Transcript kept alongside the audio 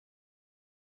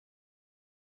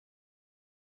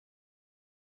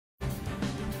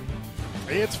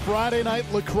It's Friday night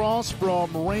lacrosse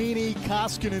from rainy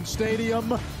Koskinen Stadium.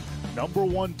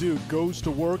 #1 Duke goes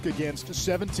to work against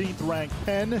 17th ranked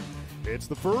Penn. It's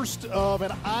the first of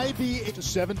an IB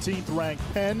 17th ranked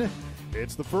Penn.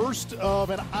 It's the first of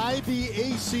an IB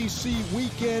ACC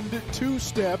weekend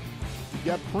two-step. You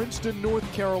got Princeton, North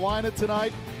Carolina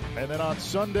tonight, and then on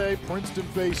Sunday, Princeton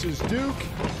faces Duke,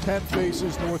 Penn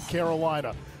faces North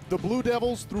Carolina. The Blue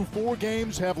Devils, through 4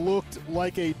 games, have looked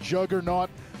like a juggernaut,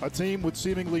 a team with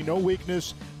seemingly no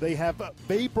weakness. They have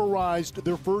vaporized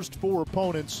their first 4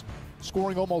 opponents,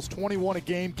 scoring almost 21 a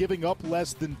game, giving up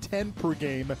less than 10 per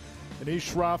game.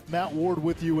 Anish, Shroff, Matt Ward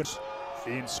with you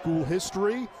in school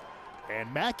history.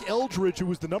 And Mac Eldridge, who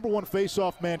was the #1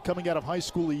 face-off man coming out of high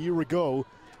school a year ago,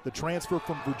 the transfer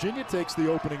from Virginia, takes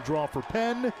the opening draw for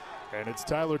Penn. And it's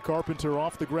Tyler Carpenter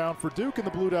off the ground for Duke, and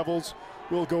the Blue Devils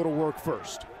will go to work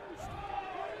first.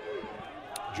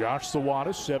 Josh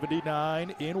Sawada,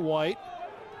 79 in white.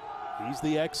 He's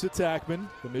the ex-attackman,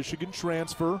 the Michigan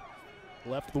transfer.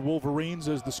 Left the Wolverines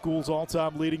as the school's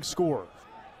all-time leading scorer.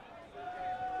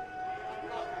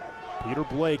 Peter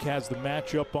Blake has the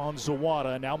matchup on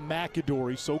Zawada. Now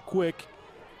McAdory, so quick,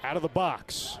 out of the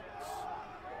box.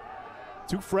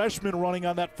 2 freshmen running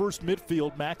on that first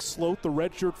midfield. Max Sloat, the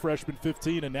redshirt freshman,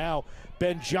 15, and now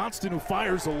Ben Johnston, who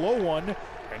fires a low one,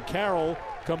 and Carroll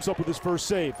comes up with his first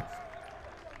save.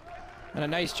 And a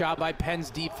nice job by Penn's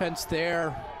defense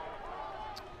there,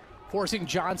 forcing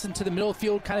Johnson to the middle of the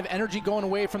field, kind of energy going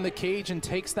away from the cage, and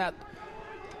takes that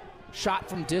shot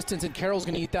from distance, and Carroll's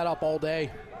going to eat that up all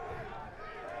day.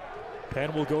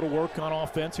 Penn will go to work on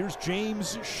offense. Here's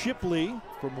James Shipley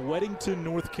from Weddington,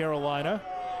 North Carolina.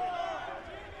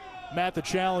 Matt, the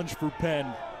challenge for Penn,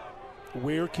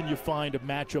 where can you find a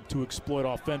matchup to exploit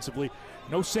offensively?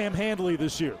 No Sam Handley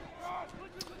this year.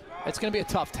 It's going to be a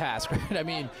tough task, right? I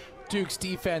mean, Duke's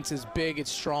defense is big, it's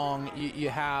strong. You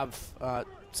have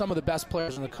some of the best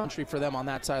players in the country for them on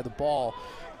that side of the ball.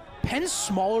 Penn's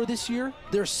smaller this year.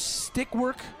 Their stick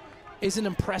work is an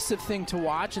impressive thing to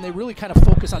watch, and they really kind of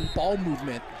focus on ball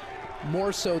movement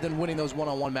more so than winning those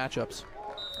one-on-one matchups.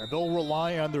 And they'll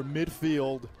rely on their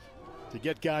midfield to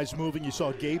get guys moving. You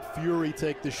saw Gabe Fury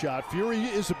take the shot. Fury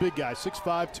is a big guy,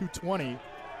 6'5", 220.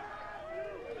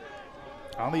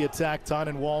 On the attack,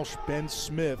 Tynan Walsh, Ben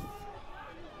Smith.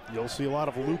 You'll see a lot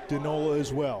of Luke Denola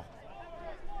as well.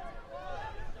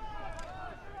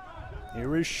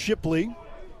 Here is Shipley.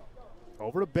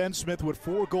 Over to Ben Smith with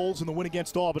 4 goals in the win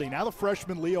against Albany. Now the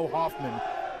freshman Leo Hoffman,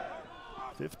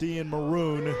 50 in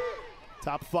maroon,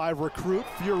 top 5 recruit.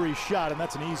 Fury shot, and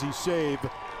that's an easy save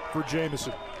for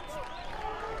Jamison.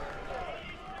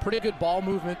 Pretty good ball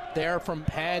movement there from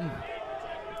Penn.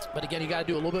 But again, you got to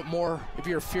do a little bit more if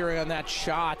you're Fury on that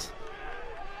shot.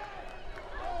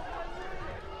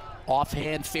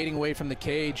 Offhand, fading away from the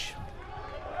cage.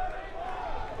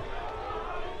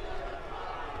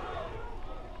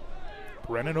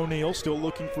 Brennan O'Neill still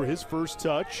looking for his first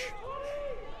touch.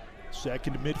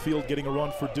 Second midfield getting a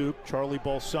run for Duke. Charlie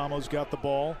Balsamo's got the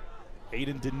ball.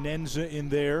 Aiden Denenza in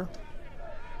there.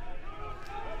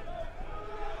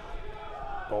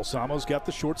 Balsamo's got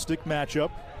the short stick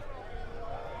matchup.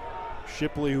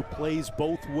 Shipley, who plays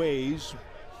both ways,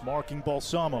 marking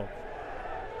Balsamo.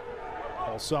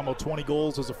 Balsamo, 20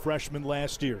 goals as a freshman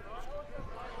last year.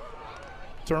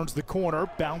 Turns the corner,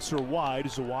 bouncer wide.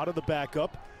 Zawada the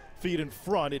backup, feet in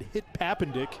front. It hit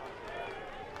Papendick.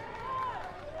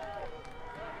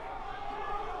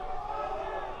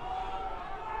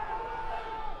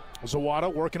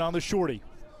 Zawada working on the shorty.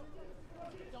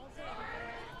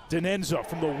 Denenza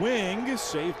from the wing,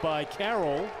 saved by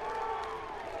Carroll.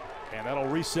 And that'll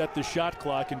reset the shot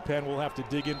clock, and Penn will have to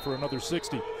dig in for another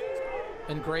 60.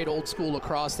 And great old school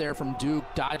lacrosse there from Duke,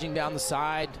 dodging down the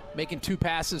side, making 2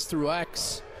 passes through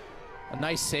X. A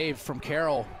nice save from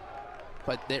Carroll.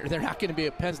 But they're not going to be,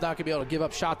 Penn's not going to be able to give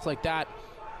up shots like that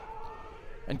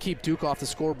and keep Duke off the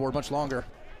scoreboard much longer.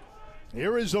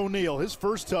 Here is O'Neill, his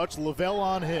first touch, Lavelle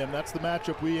on him. That's the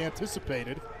matchup we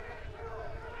anticipated.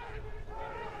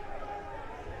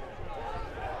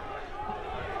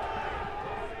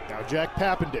 Now Jack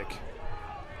Papendick.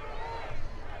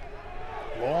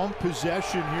 Long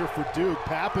possession here for Duke.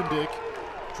 Papendick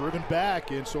driven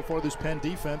back, and so far this Penn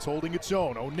defense holding its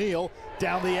own. O'Neill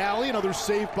down the alley, another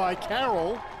save by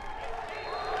Carroll.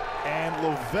 And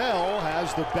Lavelle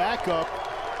has the backup.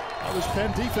 Now this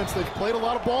Penn defense, they've played a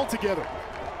lot of ball together.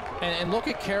 And look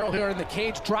at Carroll here in the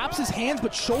cage. Drops his hands,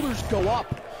 but shoulders go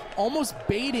up, almost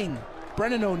baiting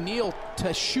Brennan O'Neill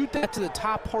to shoot that to the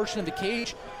top portion of the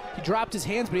cage. He dropped his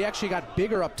hands, but he actually got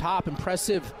bigger up top.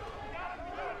 Impressive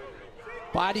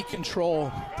body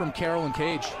control from Carroll and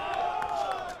Cage.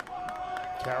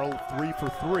 Carroll 3 for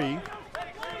 3.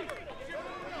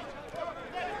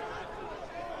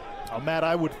 Now, Matt,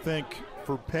 I would think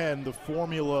for Penn, the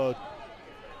formula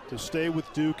to stay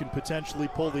with Duke and potentially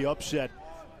pull the upset,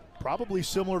 probably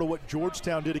similar to what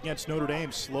Georgetown did against Notre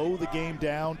Dame. Slow the game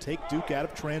down, take Duke out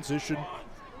of transition.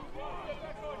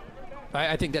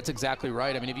 I think that's exactly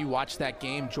right. I mean, if you watch that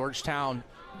game, Georgetown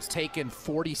was taking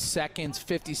 40 seconds,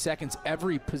 50 seconds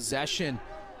every possession,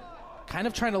 kind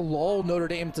of trying to lull Notre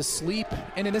Dame to sleep.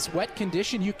 And in this wet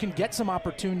condition, you can get some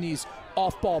opportunities,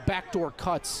 off-ball, backdoor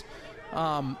cuts,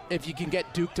 if you can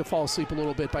get Duke to fall asleep a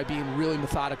little bit by being really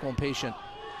methodical and patient.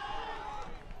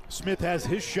 Smith has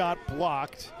his shot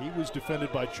blocked. He was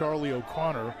defended by Charlie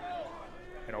O'Connor.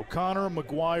 And O'Connor,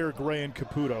 McGuire, Gray, and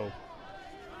Caputo.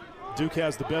 Duke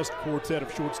has the best quartet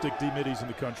of short stick D-middies in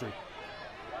the country.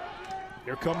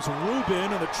 Here comes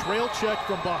Rubin, and a trail check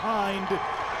from behind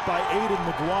by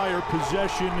Aiden McGuire.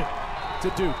 Possession to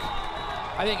Duke.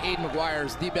 I think Aiden McGuire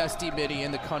is the best D-middy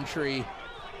in the country.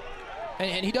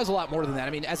 And he does a lot more than that.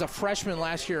 I mean, as a freshman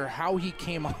last year, how he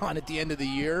came on at the end of the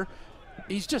year,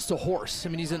 he's just a horse. I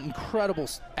mean, he's an incredible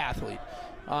athlete.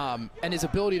 And his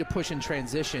ability to push in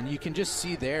transition, you can just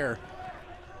see there,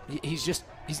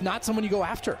 he's not someone you go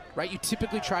after, right? You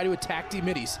typically try to attack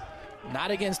D-middies,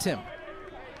 not against him.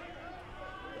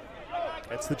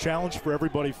 That's the challenge for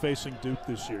everybody facing Duke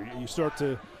this year. You start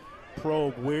to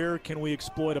probe, where can we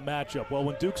exploit a matchup? Well,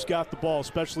 when Duke's got the ball,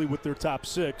 especially with their top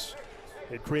six,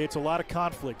 it creates a lot of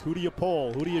conflict. Who do you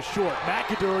pull? Who do you short?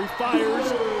 McAdory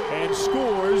fires and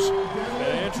scores. And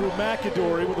Andrew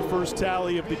McAdory with the first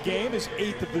tally of the game, his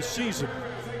 8th of the season.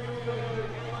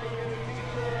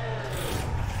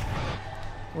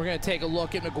 We're going to take a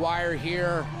look at McGuire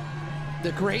here.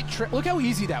 The great look how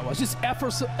easy that was. Just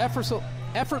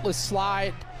effortless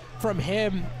slide from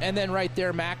him. And then right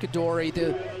there, McAdory,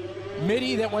 the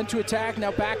midi that went to attack,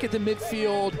 now back at the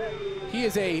midfield. He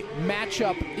is a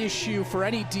matchup issue for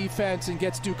any defense and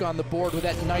gets Duke on the board with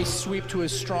that nice sweep to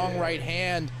his strong right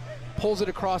hand. Pulls it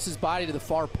across his body to the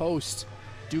far post.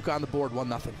 Duke on the board,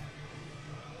 1-0.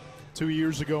 2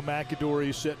 years ago,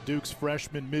 McAdory set Duke's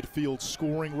freshman midfield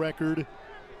scoring record.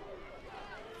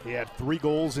 He had 3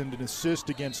 goals and an assist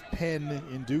against Penn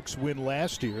in Duke's win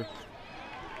last year.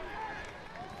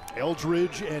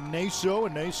 Eldridge and Naso,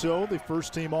 the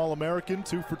first team All-American,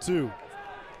 2 for 2.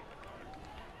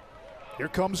 Here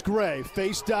comes Gray,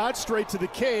 face dodge straight to the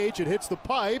cage. It hits the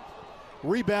pipe,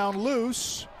 rebound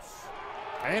loose,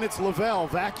 and it's Lavelle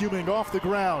vacuuming off the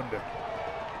ground.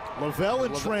 Lavelle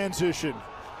in transition,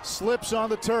 slips on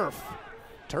the turf.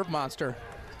 Turf monster.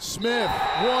 Smith,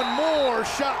 one more,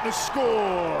 shot and a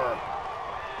score.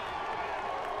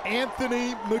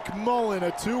 Anthony McMullen,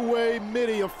 a two-way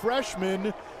midi, a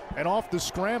freshman, and off the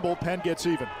scramble, Penn gets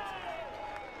even.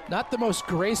 Not the most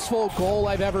graceful goal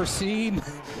I've ever seen.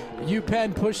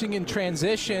 UPenn pushing in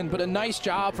transition, but a nice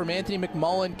job from Anthony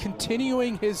McMullen,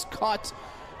 continuing his cut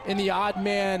in the odd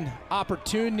man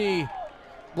opportunity.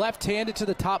 Left-handed to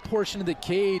the top portion of the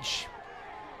cage.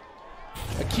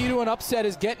 A key to an upset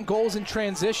is getting goals in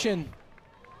transition.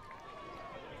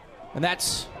 And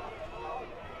that's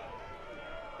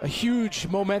a huge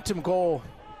momentum goal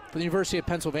for the University of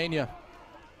Pennsylvania.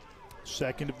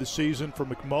 Second of the season for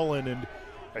McMullen, and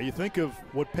you think of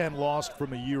what Penn lost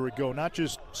from a year ago, not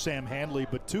just Sam Handley,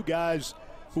 but 2 guys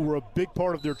who were a big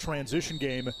part of their transition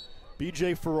game.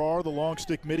 B.J. Farrar, the long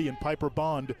stick midi, and Piper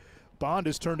Bond. Bond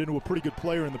has turned into a pretty good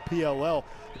player in the PLL.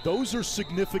 Those are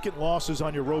significant losses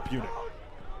on your rope unit.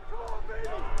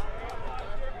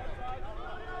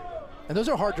 And those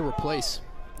are hard to replace.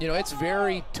 You know, it's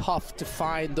very tough to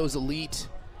find those elite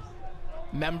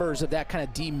members of that kind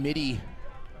of D-midi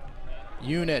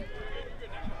unit.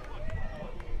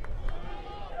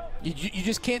 You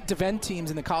just can't defend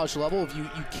teams in the college level if you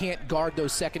can't guard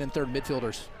those second and third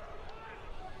midfielders.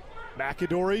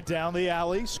 McAdory down the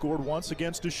alley, scored once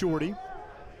against a shorty.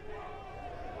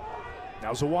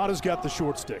 Now Zawada's got the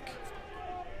short stick.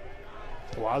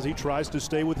 Blasi tries to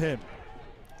stay with him.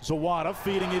 Zawada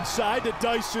feeding inside to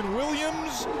Dyson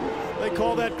Williams. They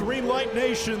call that Green Light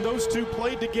Nation. Those two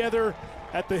played together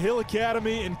at the Hill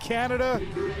Academy in Canada,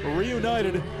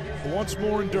 reunited once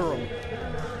more in Durham.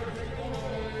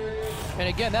 And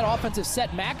again, that offensive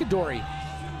set, McAdory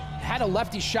had a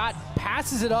lefty shot,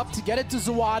 passes it up to get it to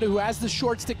Zawada, who has the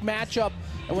short stick matchup.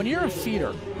 And when you're a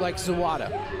feeder like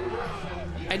Zawada,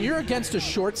 and you're against a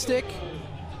short stick,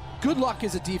 good luck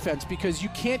as a defense, because you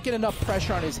can't get enough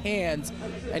pressure on his hands,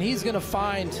 and he's going to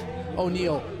find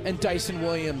O'Neal and Dyson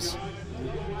Williams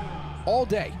all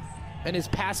day. And his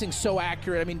passing so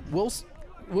accurate. I mean,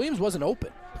 Williams wasn't open,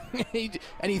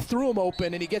 and he threw him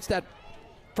open, and he gets that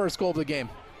first goal of the game.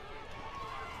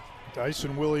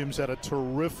 Dyson Williams had a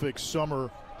terrific summer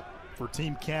for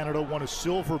Team Canada, won a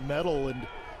silver medal. And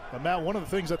Matt, one of the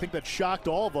things I think that shocked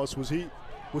all of us was he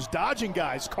was dodging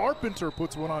guys. Carpenter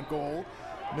puts one on goal,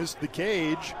 missed the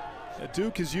cage.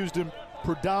 Duke has used him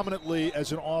predominantly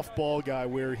as an off-ball guy,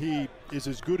 where he is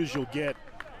as good as you'll get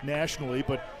nationally.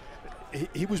 But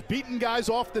he was beating guys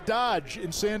off the dodge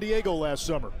in San Diego last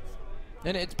summer.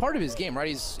 And it's part of his game, right?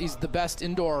 He's the best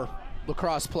indoor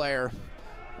lacrosse player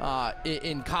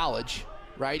in college,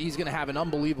 right? He's going to have an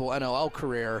unbelievable NLL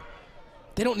career.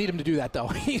 They don't need him to do that, though.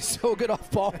 He's so good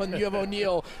off ball. And you have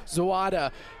O'Neill,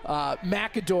 Zawada,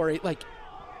 McAdory. Like,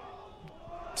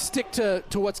 stick to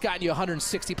what's gotten you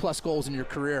 160-plus goals in your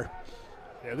career.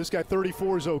 Yeah, this guy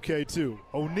 34 is okay, too.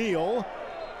 O'Neill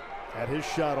had his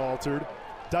shot altered.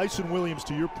 Dyson Williams,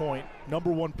 to your point,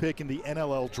 #1 pick in the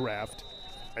NLL draft.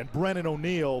 And Brennan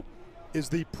O'Neill is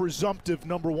the presumptive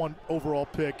 #1 overall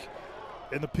pick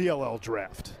in the PLL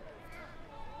draft.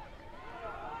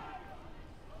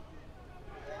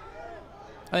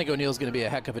 I think O'Neill's going to be a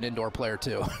heck of an indoor player,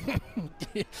 too.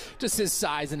 Just his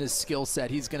size and his skill set,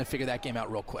 he's going to figure that game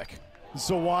out real quick.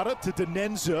 Zawada to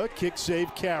Denenza, kick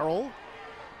save Carroll.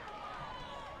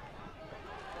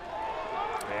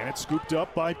 And it's scooped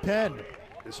up by Penn.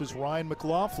 This is Ryan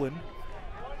McLaughlin.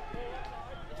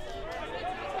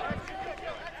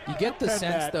 You get the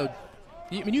sense, though,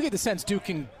 you get the sense Duke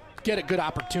can get a good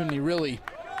opportunity, really,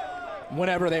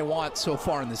 whenever they want so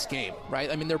far in this game,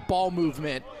 right? I mean, their ball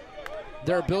movement,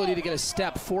 their ability to get a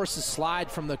step, force a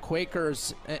slide from the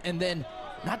Quakers, and then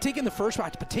not taking the first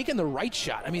shot, but taking the right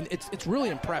shot. I mean, it's really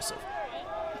impressive.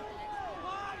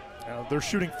 They're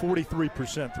shooting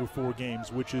 43% through 4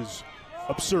 games, which is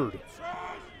absurd.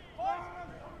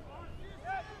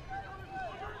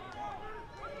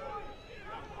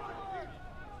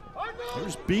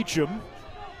 Here's Beecham.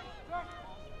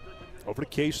 Over to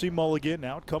Casey Mulligan.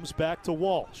 Now it comes back to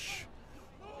Walsh.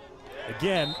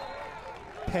 Again,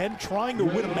 Penn trying to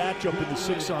win a matchup in the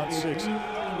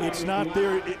 6-on-6. It's not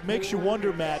there. It makes you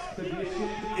wonder, Matt.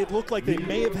 It looked like they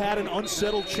may have had an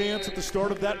unsettled chance at the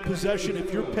start of that possession.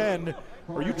 If you're Penn,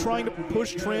 are you trying to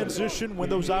push transition when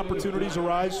those opportunities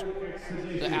arise?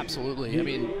 Absolutely. I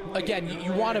mean, again,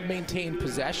 you want to maintain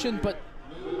possession, but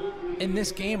in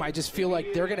this game, I just feel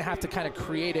like they're going to have to kind of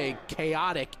create a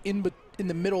chaotic in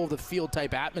the middle of the field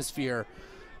type atmosphere.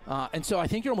 And so I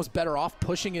think you're almost better off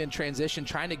pushing it in transition,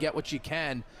 trying to get what you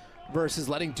can, versus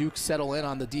letting Duke settle in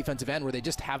on the defensive end where they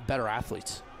just have better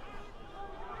athletes.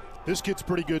 This kid's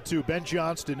pretty good too. Ben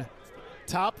Johnston,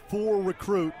 top 4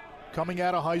 recruit coming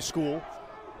out of high school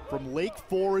from Lake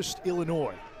Forest,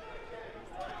 Illinois.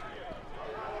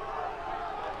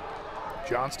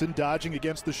 Johnston dodging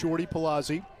against the shorty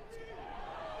Palazzi.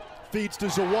 Feeds to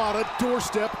Zawada,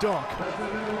 doorstep dunk.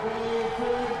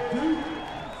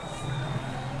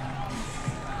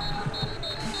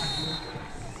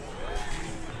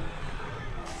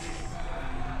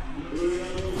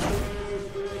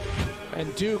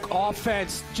 And Duke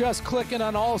offense just clicking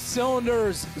on all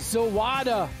cylinders.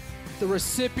 Zawada, the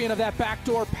recipient of that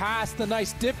backdoor pass, the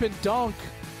nice dip and dunk,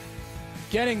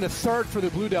 getting the 3rd for the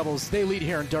Blue Devils. They lead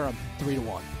here in Durham,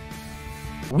 3-1.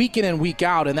 Week in and week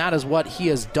out, and that is what he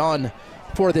has done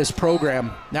for this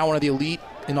program. Now one of the elite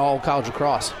in all college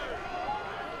lacrosse.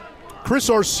 Chris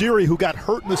Arcieri, who got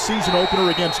hurt in the season opener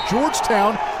against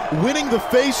Georgetown, winning the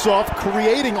faceoff,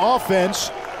 creating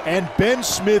offense, and Ben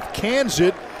Smith cans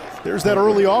it. There's that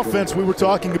early offense we were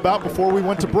talking about before we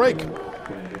went to break.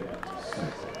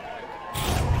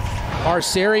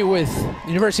 Arcieri with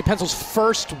University of Pennsylvania's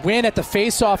first win at the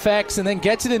faceoff X, and then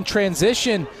gets it in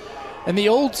transition. And the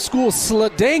old school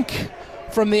sladink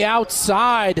from the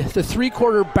outside, the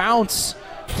 3-quarter bounce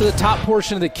to the top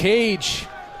portion of the cage.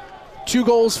 2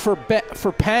 goals for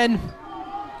Penn,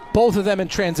 both of them in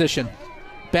transition.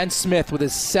 Ben Smith with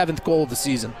his 7th goal of the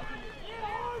season.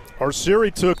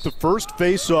 Arcieri took the first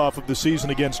face-off of the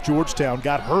season against Georgetown,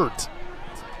 got hurt,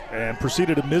 and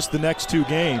proceeded to miss the next 2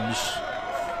 games.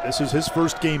 This is his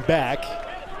first game back.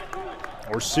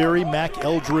 Arcieri, Mac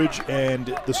Eldridge,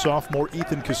 and the sophomore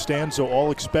Ethan Costanzo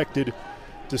all expected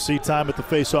to see time at the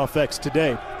face-off X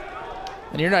today.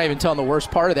 And you're not even telling the worst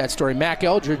part of that story. Mac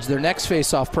Eldridge, their next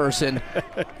face-off person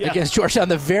against Georgetown,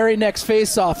 the very next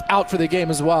face-off, out for the game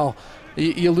as well.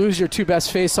 You lose your 2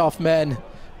 best face-off men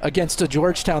against a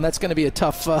Georgetown. That's going to be a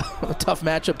tough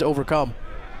matchup to overcome.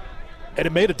 And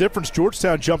it made a difference.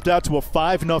 Georgetown jumped out to a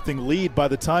 5-0 lead by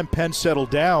the time Penn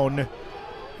settled down.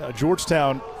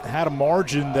 Georgetown had a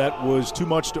margin that was too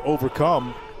much to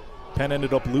overcome. Penn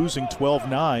ended up losing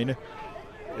 12-9.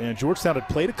 And Georgetown had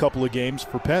played a couple of games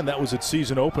for Penn. That was its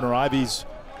season opener. Ivies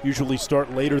usually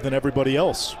start later than everybody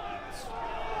else.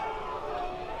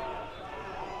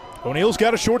 O'Neal's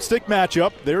got a short stick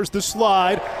matchup. There's the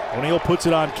slide. O'Neal puts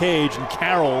it on Cage, and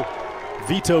Carroll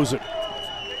vetoes it.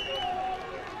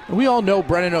 We all know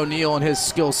Brennan O'Neal and his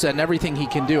skill set and everything he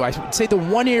can do. I would say the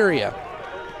one area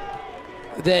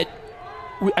that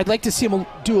I'd like to see him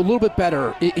do a little bit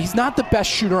better, he's not the best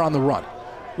shooter on the run,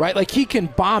 right? Like, he can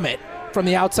bomb it from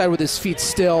the outside with his feet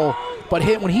still, but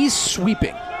when he's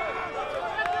sweeping,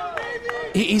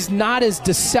 he's not as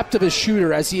deceptive a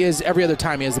shooter as he is every other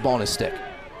time he has the ball in his stick.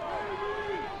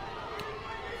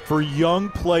 For young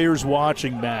players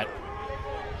watching, Matt,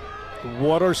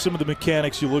 what are some of the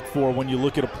mechanics you look for when you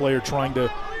look at a player trying to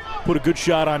put a good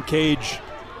shot on Cage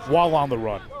while on the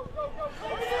run?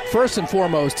 First and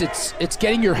foremost, it's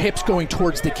getting your hips going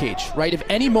towards the cage, right? If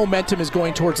any momentum is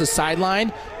going towards the sideline,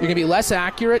 you're going to be less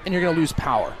accurate and you're going to lose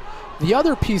power. The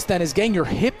other piece then is getting your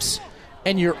hips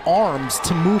and your arms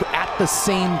to move at the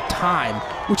same time,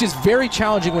 which is very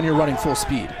challenging when you're running full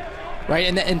speed, right?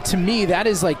 And to me, that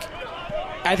is like,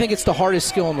 I think it's the hardest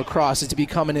skill in lacrosse, is to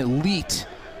become an elite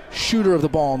shooter of the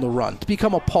ball on the run, to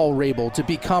become a Paul Rabel, to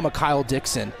become a Kyle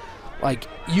Dixon. Like,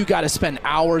 you got to spend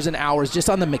hours and hours just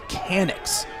on the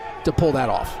mechanics to pull that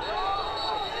off.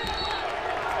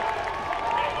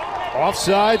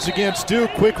 Offsides against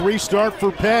Duke. Quick restart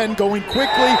for Penn. Going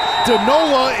quickly.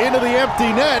 Danola into the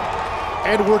empty net.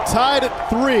 And we're tied at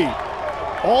 3.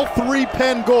 All 3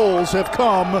 Penn goals have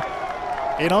come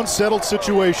in unsettled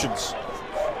situations.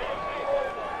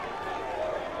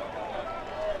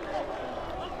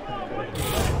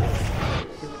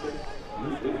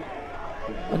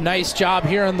 A nice job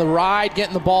here on the ride,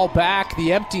 getting the ball back.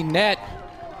 The empty net,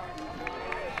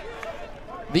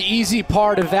 the easy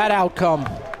part of that outcome.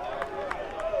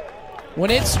 When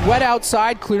it's wet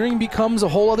outside, clearing becomes a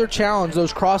whole other challenge.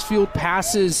 Those crossfield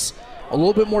passes, a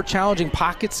little bit more challenging.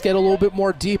 Pockets get a little bit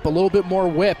more deep, a little bit more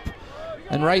whip.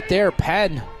 And right there,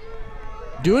 Penn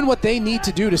doing what they need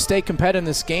to do to stay competitive in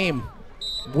this game.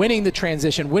 Winning the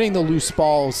transition, winning the loose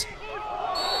balls,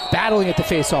 battling at the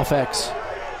face-off X.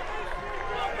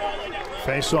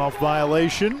 Face-off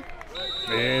violation.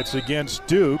 It's against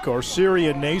Duke. Arceri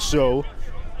and Naso,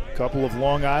 a couple of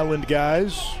Long Island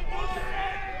guys.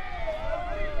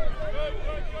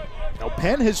 Now,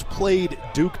 Penn has played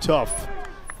Duke tough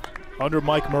under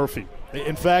Mike Murphy.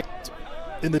 In fact,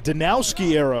 in the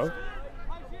Danowski era,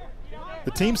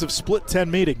 the teams have split 10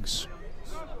 meetings.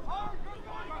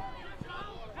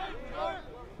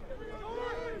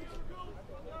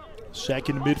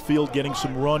 Second midfield getting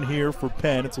some run here for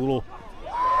Penn. It's a little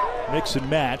mix and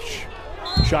match.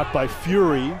 Shot by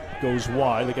Fury goes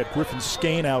wide. They got Griffin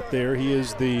Skane out there. He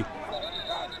is the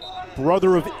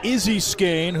brother of Izzy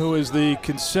Skane, who is the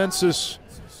consensus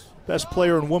best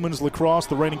player in women's lacrosse,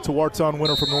 the reigning Tewaaraton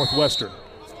winner from Northwestern.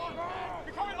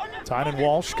 Tynan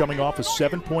Walsh coming off a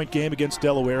 7-point game against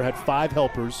Delaware, had 5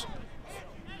 helpers.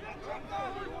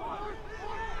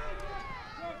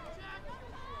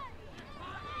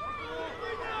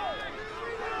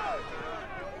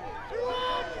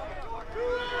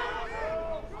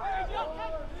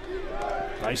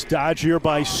 Nice dodge here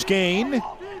by Skane.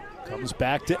 Comes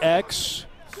back to X.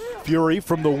 Fury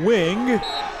from the wing.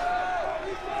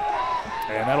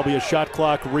 And that'll be a shot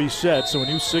clock reset, so a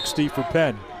new 60 for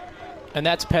Penn. And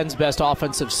that's Penn's best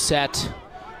offensive set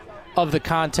of the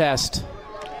contest.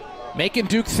 Making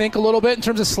Duke think a little bit in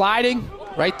terms of sliding.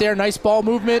 Right there, nice ball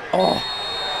movement. Oh,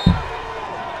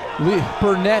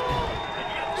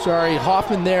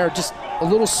 Hoffman there, just a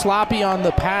little sloppy on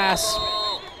the pass.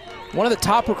 One of the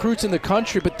top recruits in the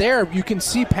country, but there you can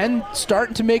see Penn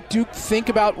starting to make Duke think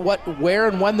about where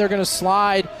and when they're going to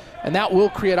slide, and that will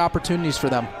create opportunities for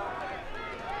them.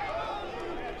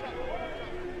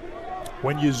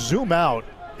 When you zoom out,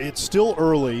 it's still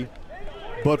early,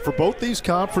 but for both these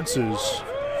conferences,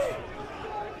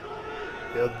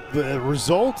 the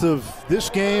result of this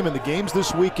game and the games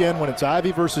this weekend when it's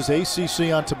Ivy versus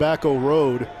ACC on Tobacco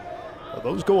Road,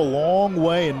 those go a long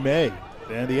way in May.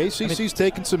 And the ACC's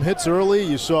taken some hits early.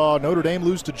 You saw Notre Dame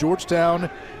lose to Georgetown.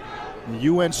 The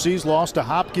UNC's lost to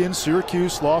Hopkins.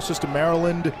 Syracuse losses to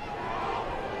Maryland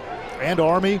and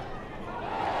Army.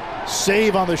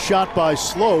 Save on the shot by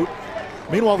Sloat.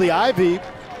 Meanwhile, the Ivy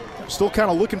still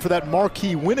kind of looking for that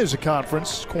marquee win as a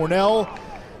conference. Cornell,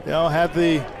 had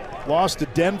the loss to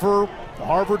Denver.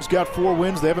 Harvard's got 4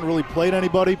 wins. They haven't really played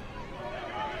anybody.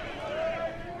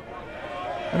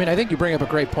 I mean, I think you bring up a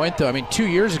great point, though. I mean, 2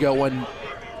 years ago when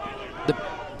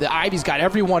the Ivies got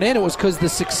everyone in, it was because the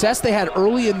success they had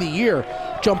early in the year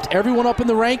jumped everyone up in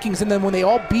the rankings, and then when they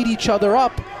all beat each other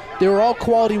up, they were all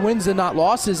quality wins and not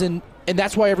losses, and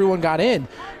that's why everyone got in.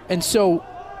 And so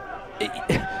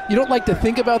you don't like to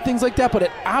think about things like that, but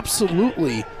it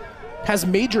absolutely has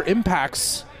major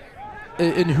impacts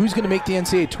in who's going to make the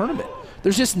NCAA tournament.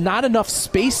 There's just not enough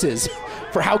spaces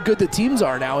for how good the teams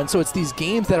are now, and so it's these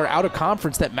games that are out of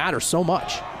conference that matter so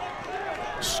much.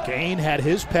 Skane had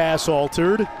his pass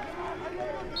altered.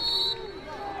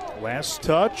 Last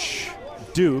touch,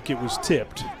 Duke, it was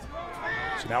tipped.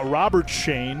 So now Robert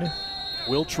Shane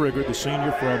will trigger, the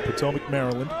senior from Potomac,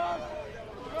 Maryland.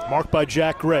 Marked by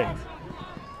Jack Gray.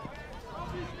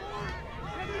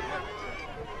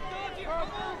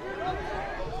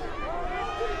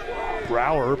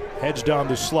 Brower heads down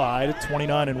the slide,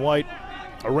 29 in white,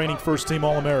 a reigning first-team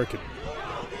All-American.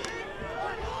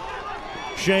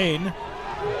 Shane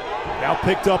now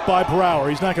picked up by Brower.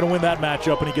 He's not going to win that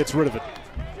matchup, and he gets rid of it.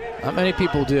 Not many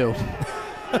people do.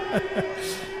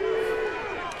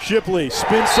 Shipley,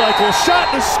 spin cycle,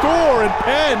 shot to score, and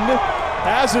Penn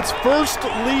has its first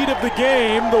lead of the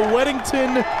game. The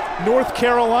Weddington, North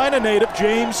Carolina native,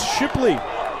 James Shipley.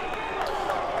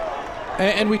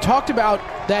 And we talked about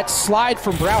that slide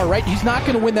from Brower, right? He's not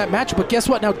going to win that match, but guess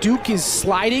what? Now Duke is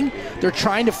sliding. They're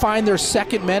trying to find their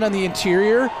second men on the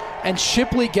interior, and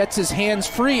Shipley gets his hands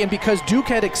free, and because Duke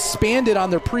had expanded on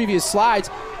their previous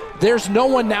slides, there's no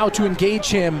one now to engage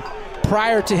him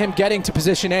prior to him getting to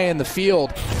position A in the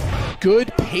field.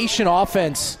 Good, patient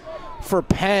offense for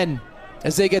Penn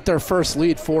as they get their first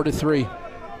lead, 4-3.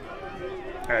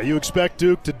 You expect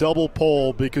Duke to double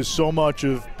pole because so much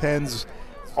of Penn's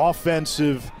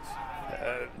offensive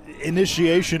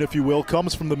initiation, if you will,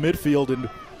 comes from the midfield. And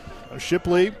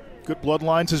Shipley, good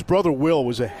bloodlines. His brother Will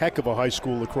was a heck of a high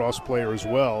school lacrosse player as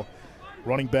well.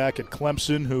 Running back at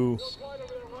Clemson, who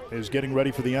is getting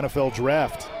ready for the NFL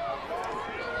draft.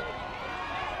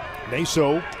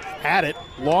 Naso had it,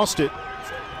 lost it.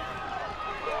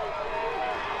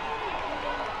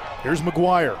 Here's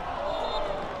McGuire.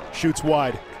 Shoots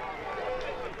wide.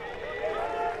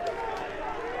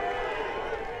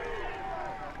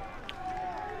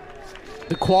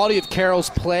 The quality of Carroll's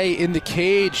play in the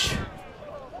cage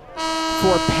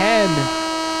for Penn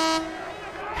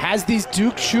has these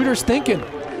Duke shooters thinking.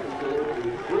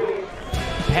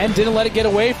 Penn didn't let it get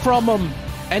away from him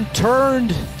and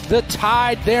turned the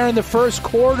tide there in the first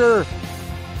quarter.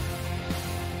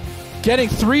 Getting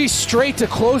 3 straight to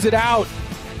close it out.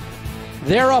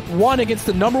 They're up 1 against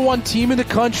the #1 team in the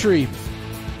country.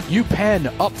 UPenn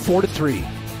up 4-3.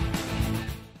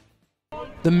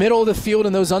 The middle of the field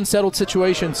in those unsettled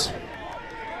situations.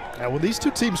 Now, when these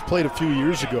two teams played a few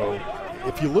years ago,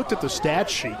 if you looked at the stat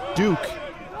sheet, Duke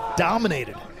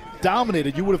dominated.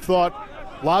 You would have thought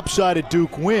lopsided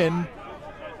Duke win,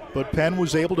 but Penn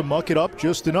was able to muck it up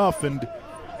just enough, and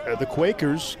the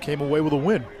Quakers came away with a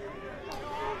win.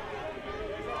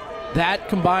 That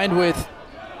combined with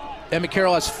Emmett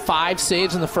Carroll has 5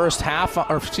 saves in the first half,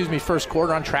 or excuse me, first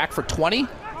quarter, on track for 20.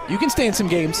 You can stay in some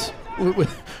games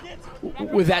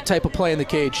with that type of play in the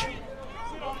cage.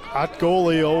 Hot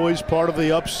goalie, always part of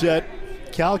the upset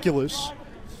calculus.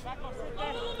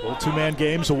 Little two-man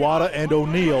games, Awada and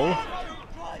O'Neal.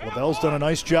 Lavell's done a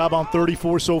nice job on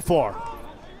 34 so far.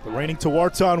 The reigning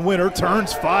Tewaaraton winner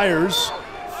turns, fires,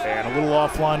 and a little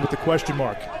offline with the question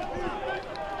mark.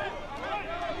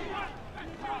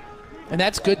 And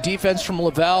that's good defense from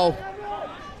Lavelle.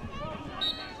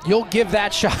 You'll give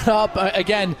that shot up.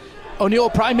 Again, O'Neal will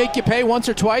probably make you pay once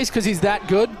or twice because he's that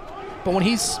good. But when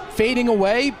he's fading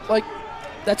away, like,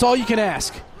 that's all you can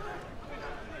ask.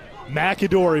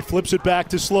 McAdory flips it back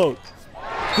to Sloat.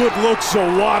 Good look, so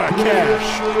what a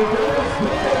cash.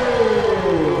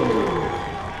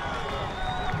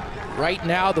 Right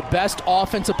now, the best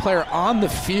offensive player on the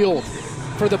field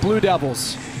for the Blue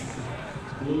Devils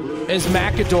is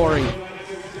McAdory.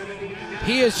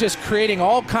 He is just creating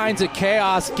all kinds of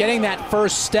chaos, getting that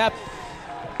first step.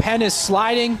 Penn is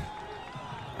sliding,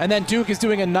 and then Duke is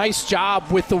doing a nice job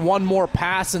with the one more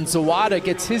pass, and Zawada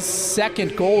gets his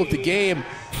second goal of the game.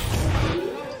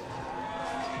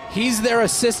 He's their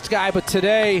assist guy, but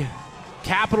today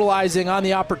capitalizing on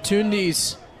the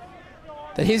opportunities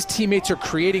that his teammates are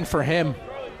creating for him.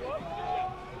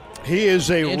 He is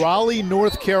a Raleigh,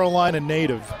 North Carolina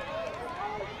native.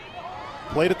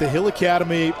 Played at the Hill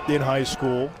Academy in high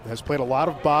school, has played a lot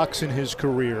of box in his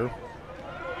career.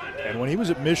 And when he was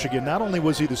at Michigan, not only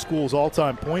was he the school's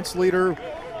all-time points leader,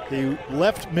 he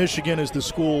left Michigan as the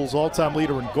school's all-time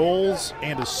leader in goals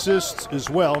and assists as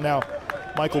well. Now,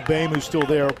 Michael Boehm, who's still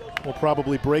there, will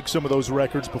probably break some of those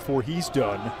records before he's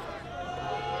done.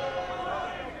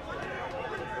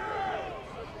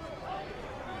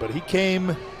 But he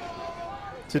came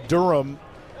to Durham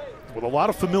with a lot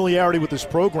of familiarity with this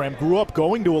program, grew up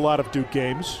going to a lot of Duke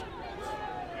games.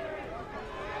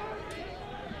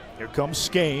 Here comes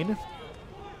Skane.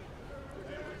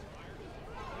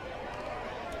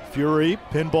 Fury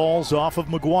pinballs off of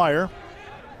McGuire.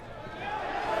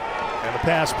 And the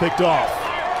pass picked off.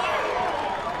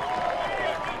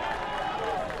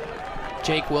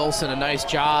 Jake Wilson, a nice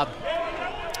job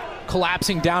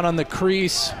collapsing down on the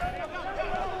crease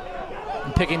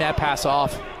and picking that pass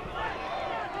off.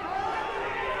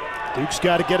 Duke's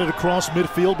got to get it across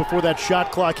midfield before that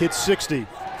shot clock hits 60.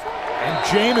 And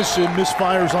Jamison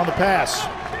misfires on the pass.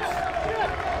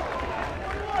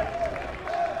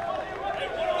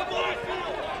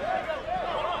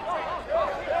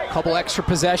 A couple extra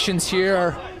possessions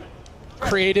here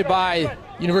created by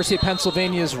University of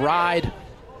Pennsylvania's Ride.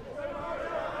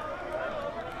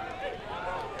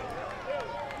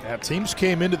 Yeah, teams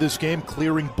came into this game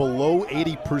clearing below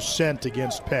 80%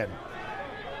 against Penn.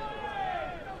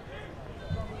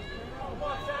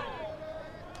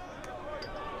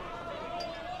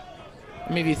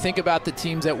 I mean, if you think about the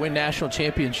teams that win national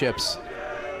championships,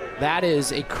 that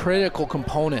is a critical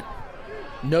component.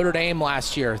 Notre Dame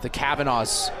last year, the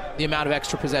Kavanaughs, the amount of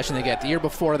extra possession they get. The year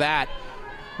before that,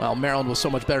 well, Maryland was so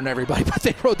much better than everybody, but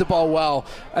they rode the ball well.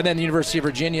 And then the University of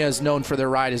Virginia is known for their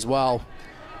ride as well.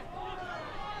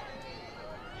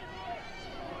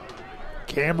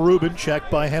 Cam Rubin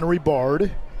checked by Henry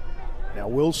Bard. Now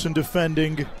Wilson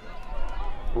defending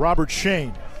Robert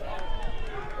Shane.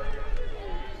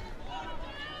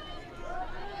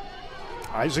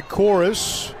 Isaac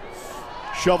Corus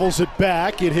shovels it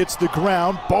back. It hits the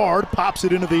ground. Bard pops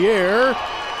it into the air.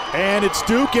 And it's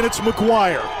Duke and it's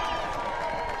McGuire.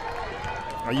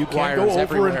 Now you can't go over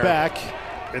everywhere. and back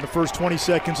in the first 20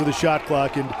 seconds of the shot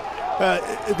clock. And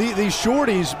these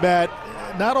shorties, Matt,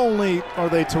 not only are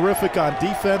they terrific on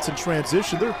defense and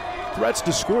transition, they're threats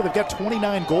to score. They've got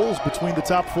 29 goals between the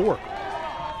top four.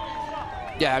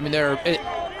 Yeah, I mean,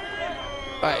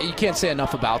 you can't say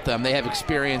enough about them. They have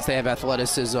experience, they have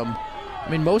athleticism. I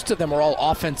mean, most of them are all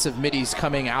offensive middies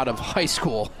coming out of high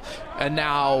school, and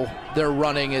now they're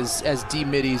running as D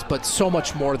middies, but so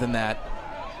much more than that.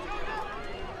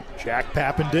 Jack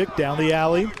Papendick down the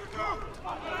alley.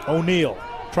 O'Neal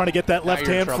trying to get that left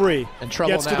hand free. In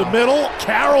trouble Gets now. to the middle.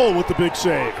 Carroll with the big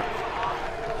save.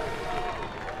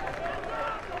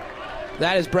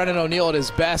 That is Brennan O'Neal at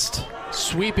his best.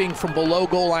 Sweeping from below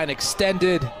goal line,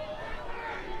 extended.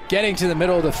 Getting to the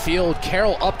middle of the field.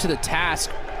 Carroll up to the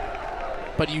task.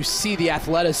 But you see the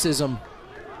athleticism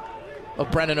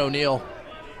of Brennan O'Neal.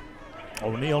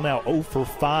 O'Neal now 0 for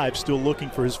 5, still looking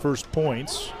for his first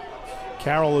points.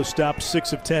 Carroll has stopped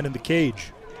 6 of 10 in the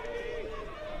cage.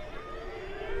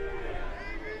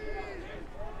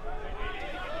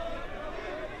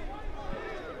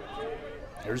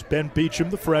 There's Ben Beecham,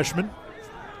 the freshman.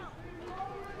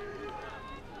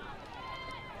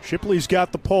 Shipley's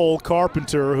got the pole.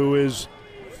 Carpenter, who is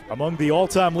among the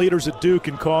all-time leaders at Duke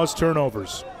in caused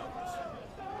turnovers.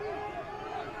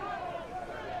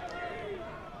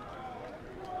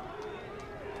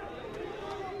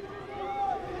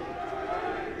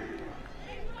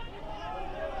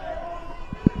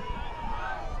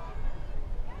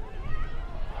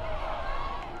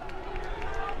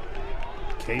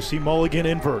 Casey Mulligan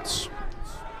inverts.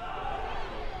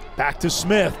 Back to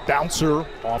Smith. Bouncer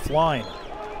offline.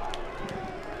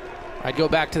 I'd go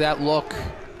back to that look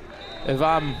if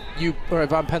I'm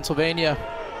Pennsylvania.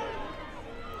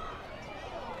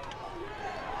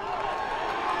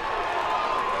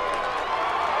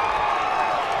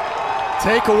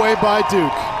 Takeaway by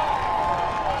Duke.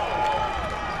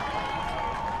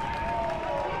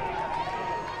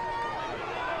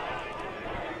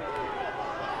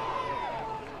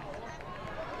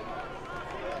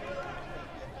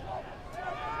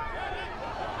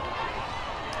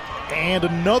 And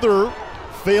another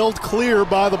failed clear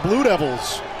by the Blue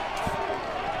Devils.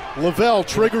 Lavelle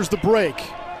triggers the break.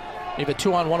 You have a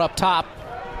 2-on-1 up top.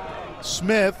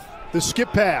 Smith, the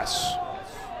skip pass.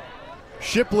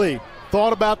 Shipley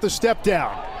thought about the step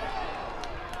down.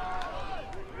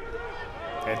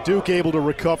 And Duke able to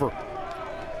recover.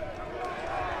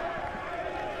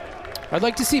 I'd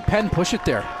like to see Penn push it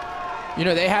there. You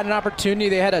know, they had an opportunity.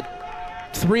 They had a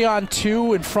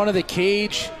 3-on-2 in front of the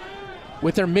cage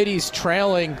with their middies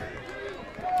trailing.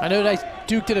 I know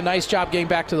Duke did a nice job getting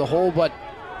back to the hole, but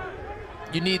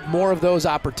you need more of those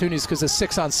opportunities because the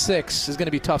 6-on-6 is going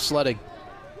to be tough sledding.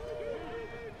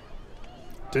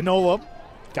 Denola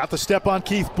got the step on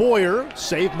Keith Boyer.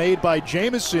 Save made by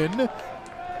Jamison.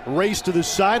 Race to the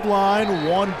sideline,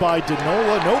 won by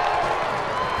Denola. Nope.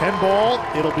 Penn ball,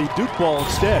 it'll be Duke ball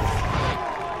instead.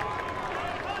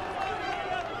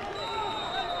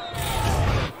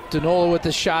 Denola with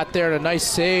the shot there and a nice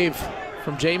save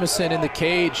from Jamison in the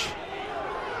cage.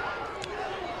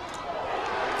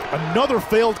 Another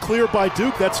failed clear by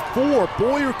Duke. That's 4.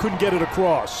 Boyer couldn't get it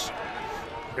across.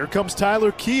 Here comes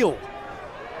Tyler Keel.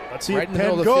 Let's see right if in the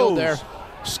middle Penn of the field goes. there.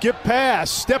 Skip pass,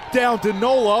 step down to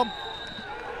Nola.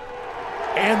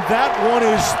 And that one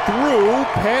is through.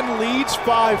 Penn leads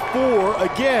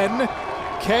 5-4. Again,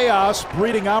 chaos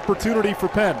breeding opportunity for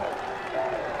Penn.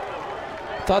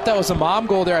 Thought that was a mom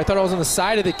goal there. I thought it was on the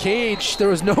side of the cage. There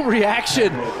was no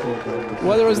reaction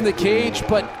whether it was in the cage,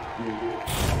 but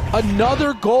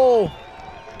another goal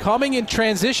coming in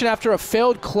transition after a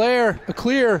failed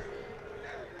clear.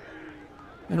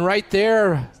 And right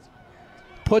there,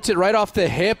 puts it right off the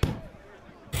hip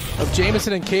of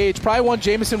Jamison and Cage. Probably one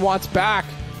Jamison wants back.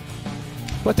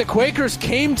 But the Quakers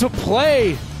came to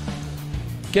play,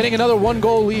 getting another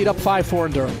 1-goal lead, up 5-4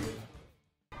 in Durham.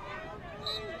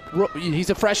 He's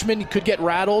a freshman, he could get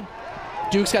rattled.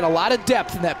 Duke's got a lot of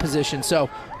depth in that position, so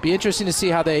be interesting to see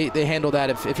how they handle that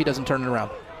if he doesn't turn it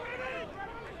around.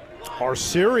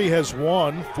 Arceri has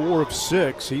won 4 of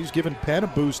 6. He's given Penn a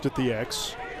boost at the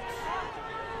X.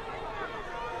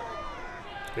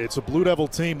 It's a Blue Devil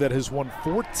team that has won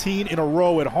 14 in a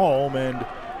row at home, and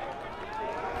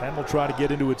Penn will try to get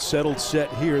into its settled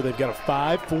set here. They've got a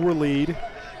 5-4 lead.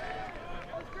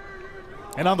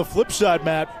 And on the flip side,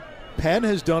 Matt, Penn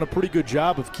has done a pretty good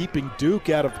job of keeping Duke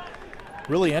out of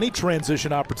really any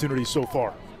transition opportunities so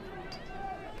far.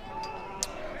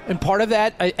 And part of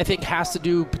that, I think, has to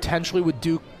do potentially with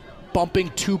Duke bumping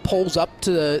 2 poles up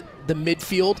to the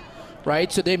midfield,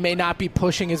 right? So they may not be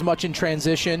pushing as much in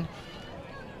transition.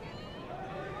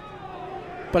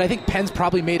 But I think Penn's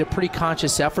probably made a pretty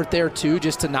conscious effort there, too,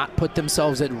 just to not put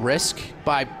themselves at risk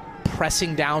by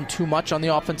pressing down too much on the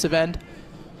offensive end.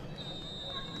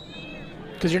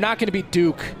 Because you're not going to beat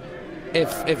Duke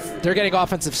if they're getting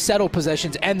offensive settle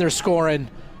possessions and they're scoring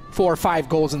 4 or 5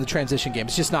 goals in the transition game.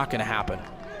 It's just not going to happen.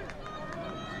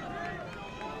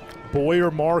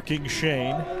 Boyer marking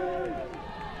Shane.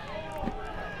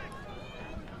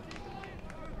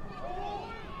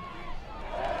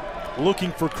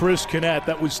 Looking for Chris Kinnett.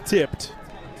 That was tipped.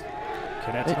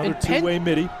 Kinnett's another two-way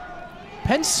midi.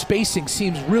 Penn's spacing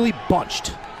seems really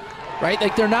bunched, right?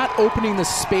 Like they're not opening the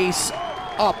space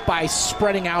up by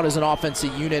spreading out as an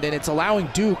offensive unit, and it's allowing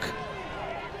Duke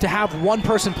to have one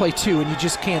person play 2, and you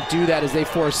just can't do that as they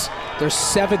force their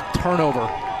 7th turnover.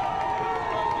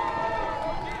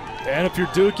 And if you're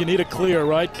Duke, you need a clear,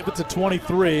 right? If it's a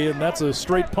 23, and that's a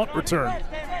straight punt return.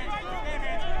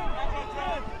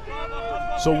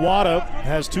 So Wada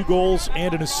has 2 goals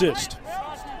and an assist.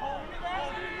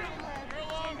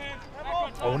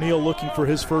 O'Neal looking for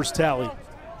his first tally.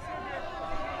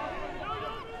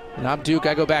 And I'm Duke.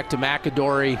 I go back to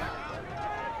McAdory.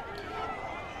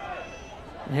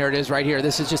 And here it is right here.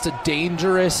 This is just a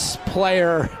dangerous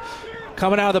player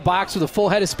coming out of the box with a full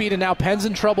head of speed, and now Penn's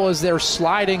in trouble as they're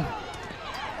sliding.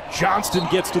 Johnston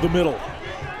gets to the middle.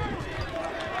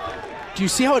 Do you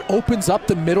see how it opens up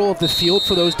the middle of the field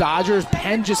for those Dodgers?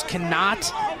 Penn just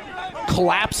cannot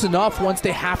collapse enough once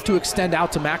they have to extend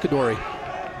out to McAdory.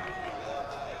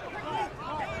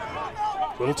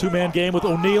 Little 2-man game with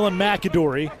O'Neal and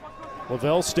McAdory.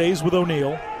 Lavelle stays with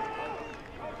O'Neal.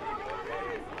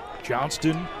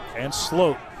 Johnston and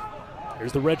Sloat.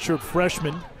 Here's the redshirt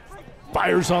freshman.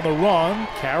 Fires on the run.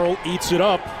 Carroll eats it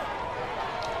up.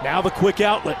 Now the quick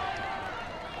outlet.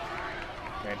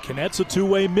 And Kinnett's a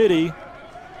 2-way midi.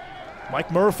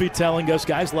 Mike Murphy telling us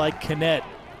guys like Kinnett,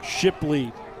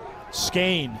 Shipley,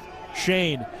 Skane,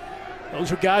 Shane,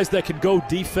 those are guys that can go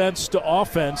defense to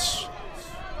offense.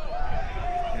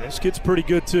 And this kid's pretty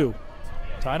good too.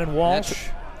 Tynan Walsh.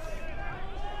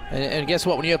 And guess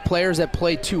what? When you have players that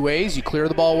play 2 ways, you clear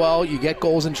the ball well, you get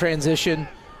goals in transition.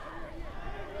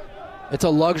 It's a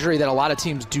luxury that a lot of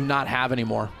teams do not have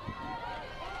anymore.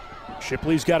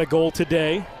 Shipley's got a goal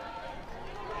today.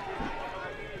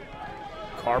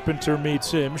 Carpenter meets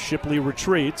him. Shipley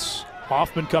retreats.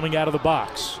 Hoffman coming out of the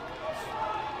box.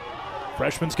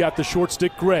 Freshman's got the short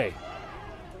stick, Gray.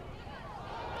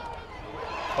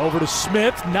 Over to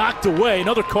Smith, knocked away.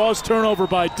 Another cause turnover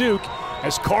by Duke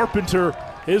as Carpenter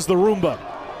is the Roomba.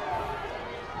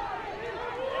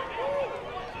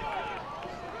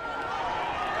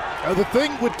 Now the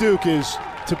thing with Duke is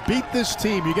to beat this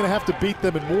team, you're going to have to beat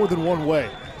them in more than one way.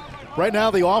 Right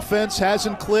now the offense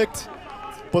hasn't clicked,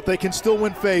 but they can still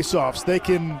win faceoffs. They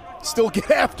can still get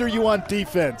after you on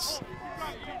defense.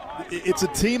 It's a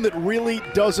team that really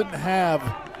doesn't have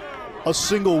a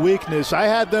single weakness. I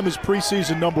had them as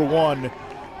preseason number 1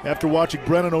 after watching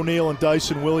Brennan O'Neal and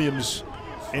Dyson Williams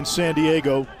in San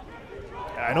Diego.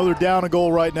 I know they're down a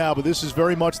goal right now, but this is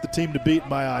very much the team to beat in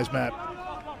my eyes, Matt.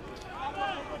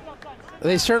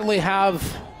 They certainly have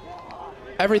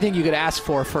everything you could ask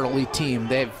for an elite team.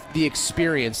 They have the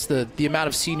experience, the amount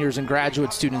of seniors and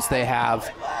graduate students they have.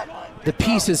 The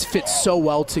pieces fit so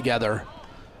well together.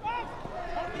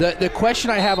 The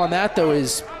question I have on that, though,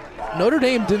 is Notre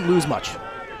Dame didn't lose much.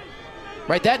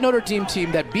 Right? That Notre Dame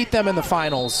team that beat them in the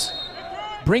finals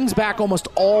brings back almost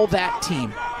all that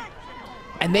team.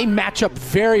 And they match up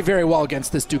very, very well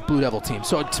against this Duke Blue Devil team.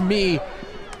 So to me,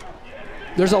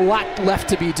 there's a lot left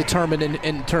to be determined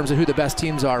in terms of who the best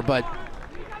teams are. But,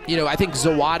 you know, I think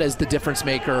Zawada is the difference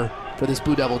maker for this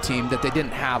Blue Devil team that they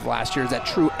didn't have last year, is that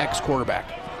true ex-quarterback.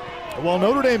 Well,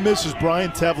 Notre Dame misses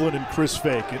Brian Tevlin and Chris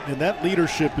Fake, and that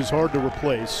leadership is hard to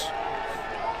replace.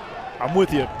 I'm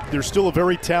with you. They're still a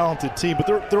very talented team, but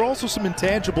there are also some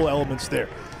intangible elements there.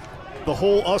 The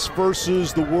whole us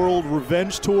versus the world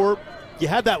revenge tour, you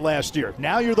had that last year.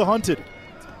 Now you're the hunted.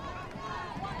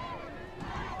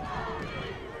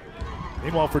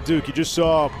 Meanwhile, for Duke, you just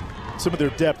saw some of their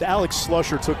depth. Alex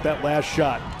Slusher took that last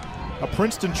shot. A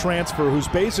Princeton transfer who's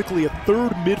basically a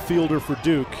third midfielder for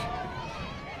Duke.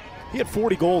 He had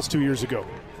 40 goals 2 years ago.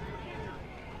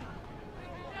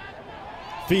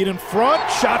 Feet in front,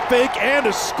 shot fake, and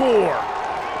a score.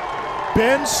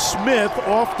 Ben Smith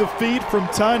off the feed from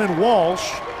Tynan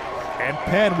Walsh, and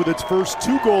Penn with its first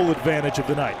 2-goal advantage of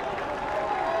the night.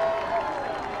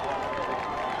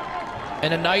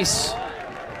 And a nice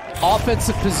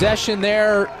offensive possession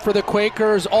there for the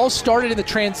Quakers. All started in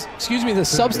the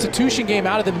substitution game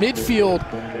out of the midfield.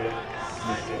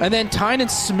 And then Tynan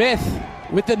Smith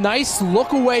with the nice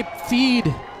look-away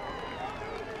feed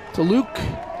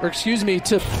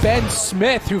to Ben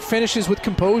Smith, who finishes with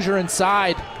composure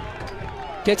inside.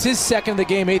 Gets his second of the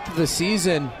game, 8th of the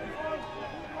season.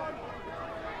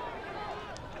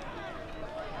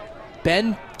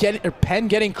 Penn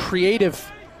getting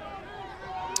creative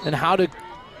and how to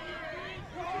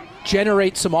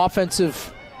generate some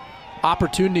offensive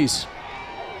opportunities.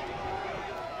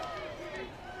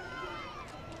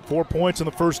 4 points in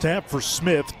the first half for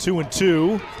Smith,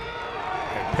 2-2.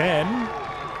 And Penn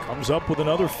comes up with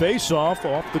another face-off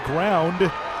off the ground.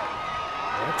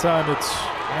 That time it's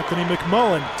Anthony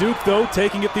McMullen. Duke, though,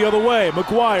 taking it the other way.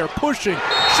 McGuire pushing,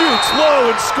 shoots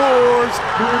low and scores.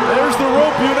 There's the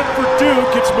rope unit for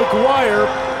Duke. It's McGuire,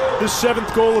 the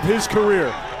 7th goal of his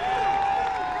career.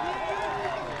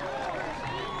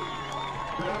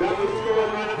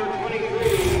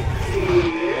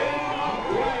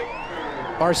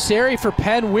 Arceri for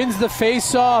Penn wins the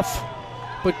face-off,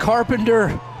 but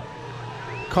Carpenter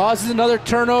causes another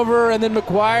turnover, and then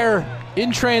McGuire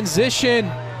in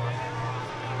transition,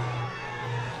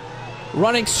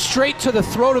 running straight to the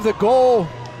throat of the goal,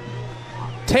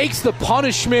 takes the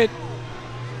punishment,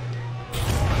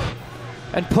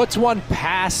 and puts one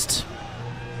past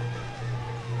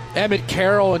Emmett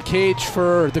Carroll and Cage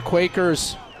for the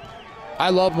Quakers.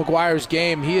 I love McGuire's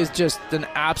game. He is just an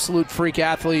absolute freak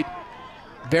athlete.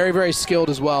 Very, very skilled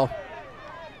as well.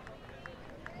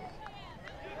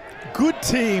 Good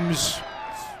teams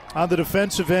on the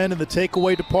defensive end and the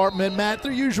takeaway department, Matt,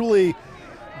 they're usually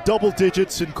double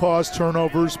digits in caused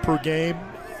turnovers per game.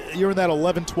 You're in that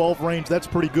 11-12 range. That's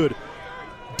pretty good.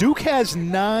 Duke has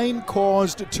 9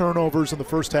 caused turnovers in the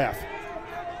first half.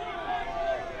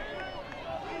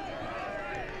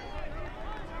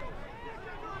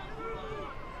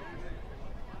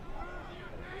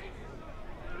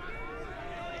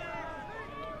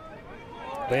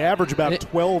 They average about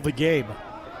 12 a game.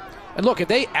 And look, if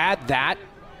they add that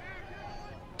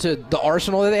to the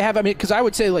arsenal that they have, I mean, because I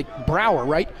would say, like, Brower,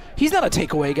 right? He's not a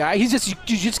takeaway guy. He's just,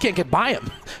 you just can't get by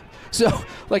him. So,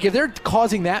 like, if they're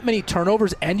causing that many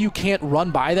turnovers and you can't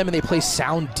run by them and they play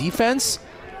sound defense,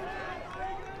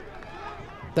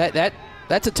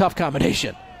 that's a tough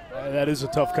combination. That is a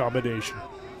tough combination.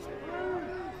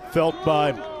 Felt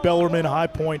by Bellarmine, High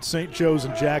Point, St. Joe's,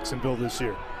 and Jacksonville this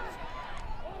year.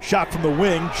 Shot from the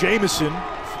wing, Jamison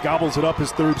gobbles it up,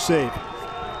 his 3rd save.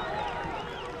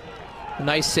 A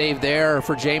nice save there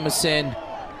for Jamison.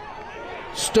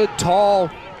 Stood tall.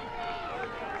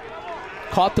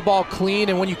 Caught the ball clean,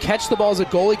 and when you catch the ball as a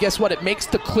goalie, guess what? It makes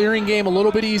the clearing game a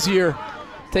little bit easier.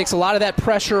 Takes a lot of that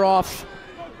pressure off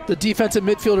the defensive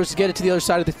midfielders to get it to the other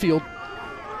side of the field.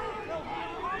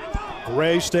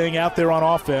 Gray staying out there on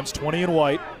offense, 20 in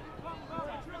white.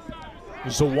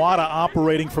 Zawada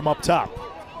operating from up top.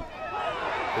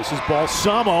 This is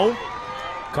Balsamo,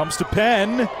 comes to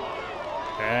Penn,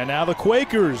 and now the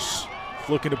Quakers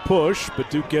looking to push, but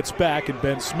Duke gets back, and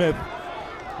Ben Smith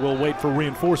will wait for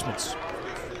reinforcements.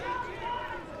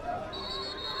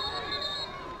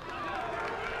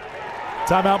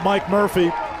 Timeout, Mike Murphy,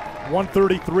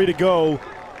 1:33 to go,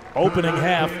 opening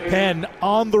half. Penn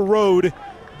on the road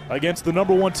against the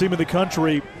 #1 team in the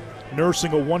country,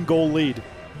 nursing a 1-goal lead.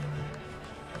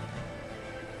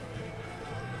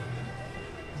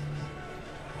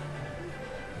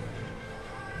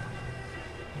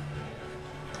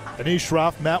 Anish,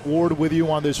 Shroff, Matt Ward with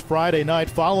you on this Friday night.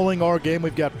 Following our game,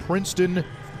 we've got Princeton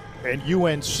and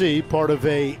UNC, part of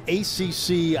a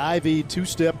ACC Ivy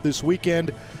two-step this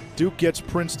weekend. Duke gets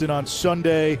Princeton on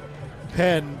Sunday.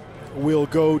 Penn will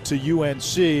go to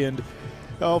UNC. And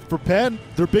for Penn,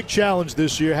 their big challenge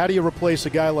this year, how do you replace a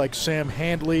guy like Sam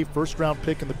Handley, first-round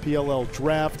pick in the PLL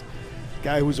draft,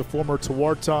 guy who's a former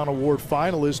Tewaaraton Award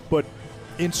finalist. But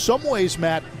in some ways,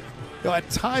 Matt, at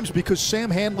times, because Sam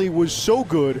Handley was so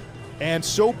good and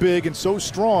so big and so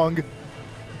strong,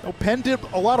 Penn did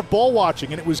a lot of ball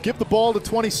watching, and it was give the ball to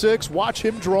 26, watch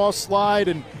him draw a slide,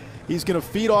 and he's going to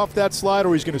feed off that slide,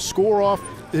 or he's going to score off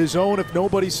his own if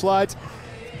nobody slides.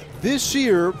 This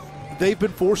year, they've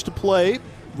been forced to play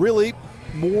really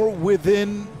more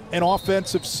within an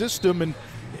offensive system, and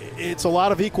it's a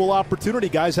lot of equal opportunity,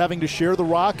 guys having to share the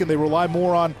rock, and they rely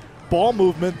more on ball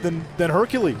movement than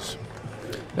Hercules.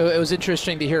 It was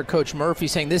interesting to hear Coach Murphy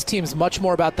saying this team's much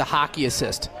more about the hockey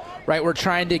assist, right? We're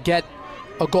trying to get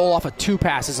a goal off of 2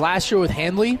 passes. Last year with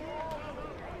Handley,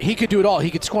 he could do it all. He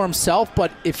could score himself,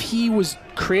 but if he was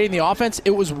creating the offense,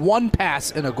 it was 1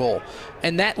 pass and a goal.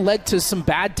 And that led to some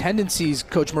bad tendencies,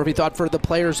 Coach Murphy thought, for the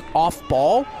players off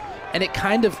ball, and it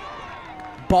kind of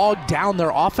bogged down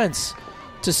their offense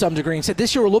to some degree. And said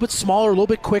this year we're a little bit smaller, a little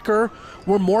bit quicker.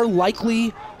 We're more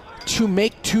likely to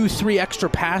make 2-3 extra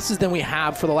passes than we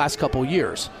have for the last couple of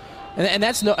years. And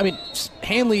that's no, I mean,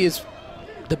 Handley is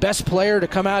the best player to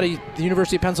come out of the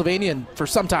University of Pennsylvania for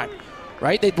some time,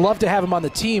 right? They'd love to have him on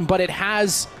the team, but it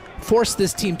has forced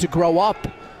this team to grow up,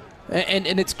 and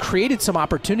it's created some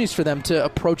opportunities for them to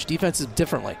approach defenses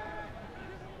differently.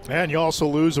 And you also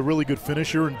lose a really good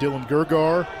finisher in Dylan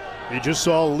Gergar. You just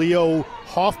saw Leo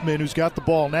Hoffman, who's got the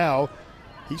ball now.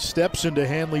 He steps into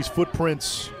Handley's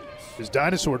footprints, his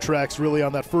dinosaur tracks really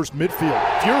on that first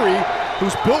midfield. Fury,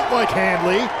 who's built like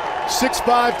Handley,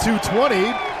 6'5",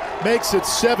 220, makes it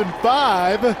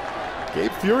 7-5.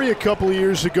 Gabe Fury a couple of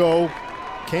years ago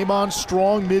came on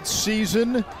strong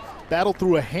mid-season, battled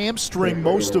through a hamstring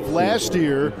most of last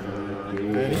year,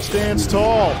 and he stands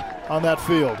tall on that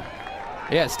field.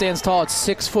 Yeah, it stands tall at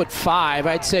 6'5",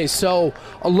 I'd say. So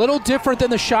a little different than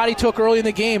the shot he took early in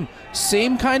the game.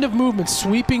 Same kind of movement,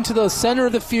 sweeping to the center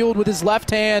of the field with his left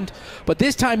hand, but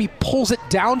this time he pulls it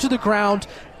down to the ground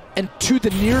and to the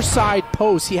near side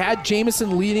post. He had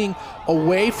Jamison leading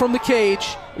away from the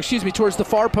cage, towards the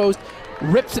far post,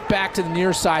 rips it back to the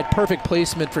near side. Perfect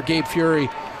placement for Gabe Fury.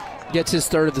 Gets his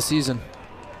 3rd of the season.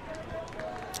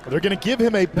 They're going to give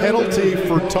him a penalty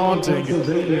for taunting.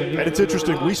 And it's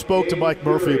interesting, we spoke to Mike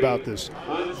Murphy about this.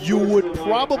 You would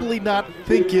probably not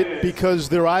think it because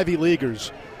they're Ivy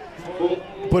Leaguers.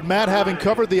 But Matt, having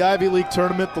covered the Ivy League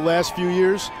tournament the last few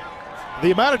years,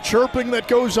 the amount of chirping that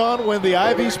goes on when the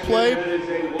Ivies play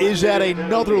is at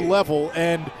another level.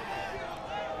 And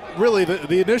really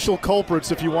the initial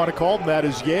culprits, if you want to call them that,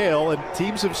 is Yale. And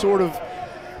teams have sort of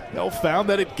found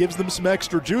that it gives them some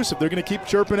extra juice. If they're going to keep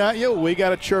chirping at you, we got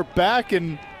to chirp back,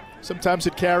 and sometimes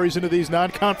it carries into these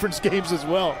non-conference games as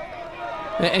well.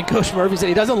 And Coach Murphy said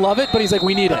he doesn't love it, but he's like,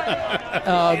 we need it.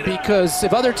 Because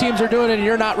if other teams are doing it and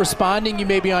you're not responding, you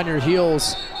may be on your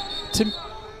heels.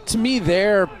 To me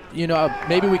there,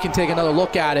 maybe we can take another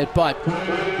look at it, but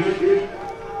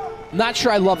I'm not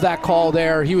sure I love that call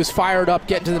there. He was fired up,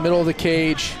 getting to the middle of the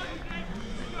cage.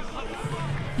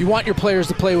 You want your players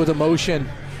to play with emotion.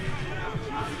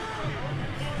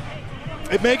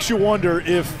 It makes you wonder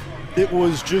if it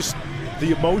was just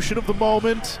the emotion of the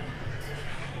moment,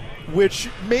 which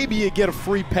maybe you get a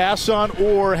free pass on,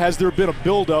 or has there been a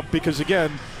buildup? Because,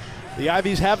 again, the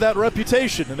Ivies have that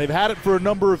reputation, and they've had it for a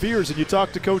number of years. And you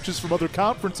talk to coaches from other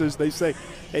conferences, they say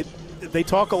they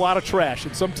talk a lot of trash,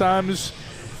 and sometimes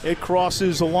it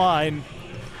crosses a line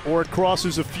or it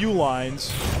crosses a few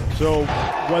lines. So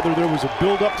whether there was a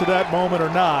buildup to that moment or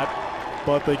not,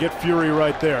 but they get Fury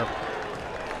right there.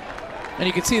 And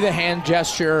you can see the hand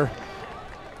gesture.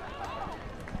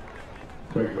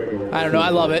 I don't know, I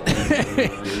love it.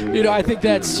 I think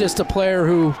that's just a player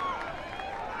who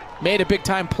made a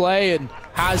big-time play and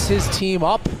has his team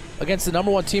up against the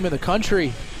 #1 team in the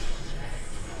country.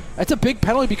 That's a big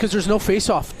penalty because there's no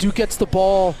face-off. Duke gets the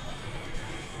ball,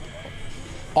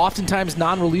 oftentimes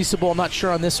non-releasable. I'm not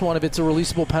sure on this one if it's a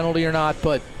releasable penalty or not,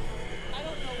 but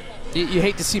you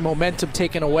hate to see momentum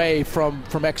taken away from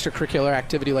extracurricular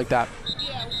activity like that.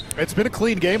 It's been a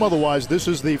clean game otherwise. This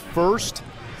is the first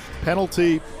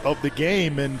penalty of the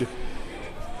game, and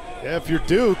if you're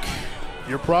Duke,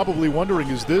 you're probably wondering,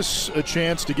 is this a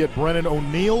chance to get Brennan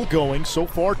O'Neill going? So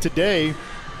far today,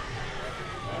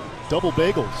 double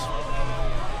bagels.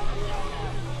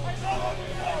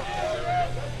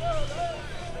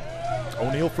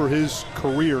 O'Neill for his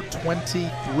career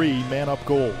 23 man-up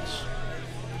goals.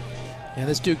 And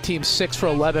this Duke team 6 for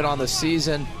 11 on the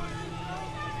season.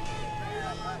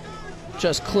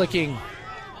 Just clicking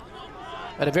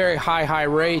at a very high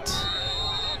rate.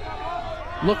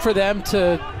 Look for them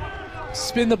to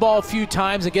spin the ball a few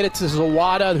times and get it to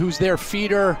Zawada, who's their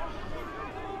feeder,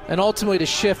 and ultimately to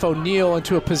shift O'Neill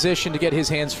into a position to get his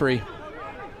hands free.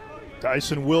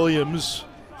 Dyson Williams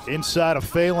inside a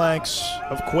phalanx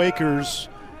of Quakers.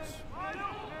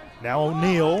 Now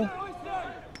O'Neill.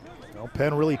 Now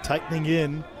Penn really tightening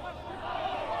in.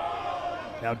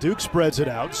 Now Duke spreads it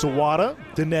out. Zawada,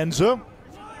 Denenza.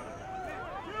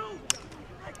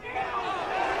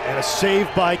 And a save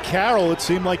by Carroll. It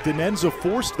seemed like Denenza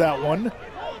forced that one.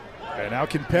 And now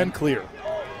can Penn clear?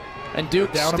 And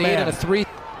Duke stayed in a 3.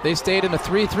 They stayed in a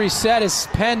 3-3 set as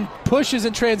Penn pushes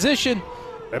in transition.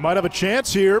 They might have a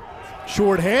chance here.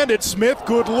 Short-handed, Smith,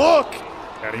 good look.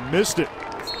 And he missed it.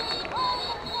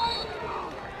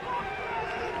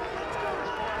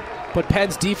 But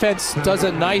Penn's defense does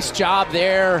a nice job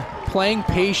there, playing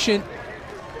patient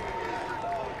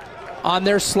on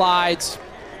their slides.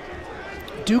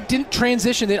 Duke didn't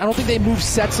transition. I don't think they moved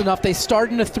sets enough. They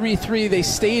started in a 3-3. They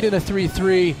stayed in a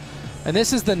 3-3. And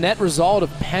this is the net result of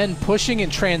Penn pushing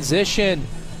in transition.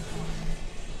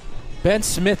 Ben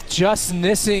Smith just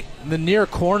missing the near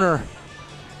corner.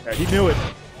 Yeah, he knew it.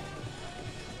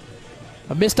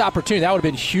 A missed opportunity. That would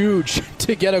have been huge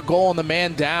to get a goal on the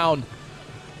man down.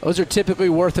 Those are typically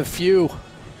worth a few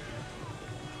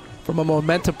from a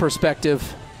momentum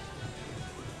perspective.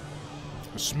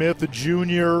 Smith, the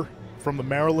junior from the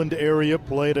Maryland area,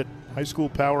 played at high school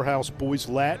powerhouse Boys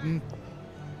Latin.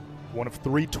 One of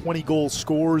 3 20-goal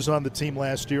scorers on the team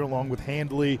last year, along with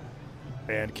Handley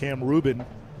and Cam Rubin.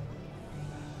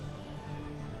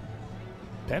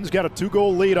 Penn's got a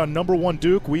 2-goal lead on #1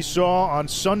 Duke. We saw on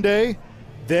Sunday,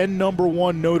 then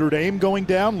 #1 Notre Dame going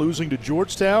down, losing to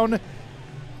Georgetown.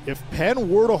 If Penn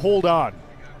were to hold on,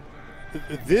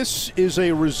 this is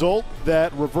a result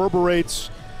that reverberates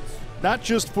not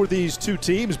just for these 2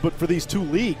 teams, but for these 2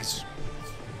 leagues.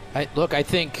 Look, I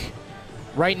think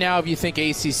right now, if you think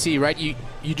ACC, right, you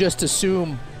just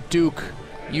assume Duke,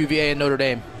 UVA, and Notre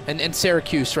Dame, and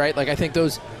Syracuse, right? Like, I think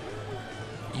those,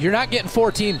 you're not getting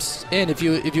 4 teams in if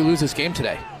you lose this game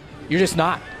today. You're just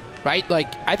not, right?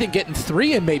 Like, I think getting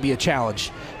 3 in may be a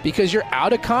challenge because you're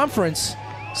out of conference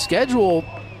schedule.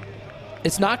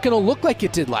 It's not going to look like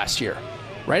it did last year,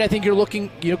 right? I think you're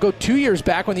looking, go 2 years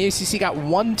back when the ACC got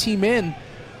 1 team in.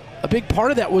 A big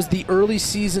part of that was the early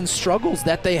season struggles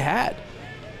that they had,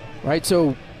 right?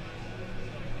 So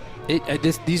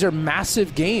these are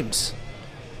massive games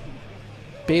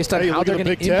based on how they're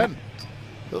going to impact.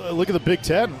 Look at the Big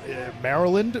Ten.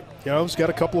 Maryland, has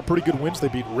got a couple of pretty good wins. They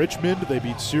beat Richmond. They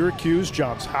beat Syracuse.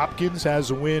 Johns Hopkins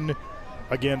has a win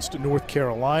against North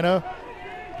Carolina.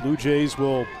 Blue Jays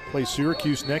will play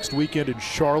Syracuse next weekend in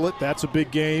Charlotte. That's a big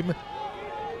game.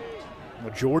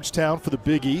 Georgetown for the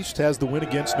Big East has the win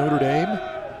against Notre Dame.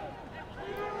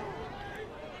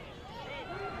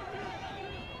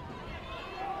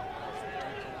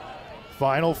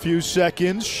 Final few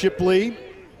seconds. Shipley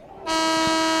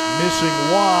missing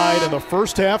wide, and the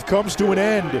first half comes to an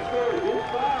end.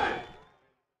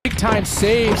 Big time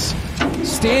saves,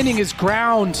 standing his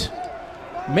ground,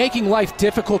 making life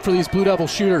difficult for these Blue Devil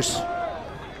shooters.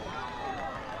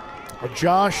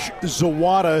 Josh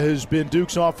Zawada has been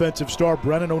Duke's offensive star.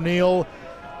 Brennan O'Neill,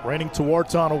 reigning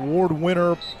Tewaaraton Award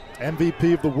winner,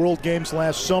 MVP of the World Games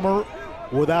last summer,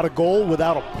 without a goal,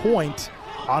 without a point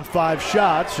on 5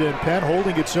 shots, and Penn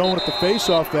holding its own at the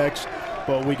faceoff X,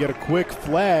 but we get a quick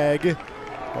flag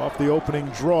off the opening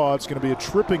draw. It's going to be a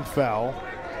tripping foul.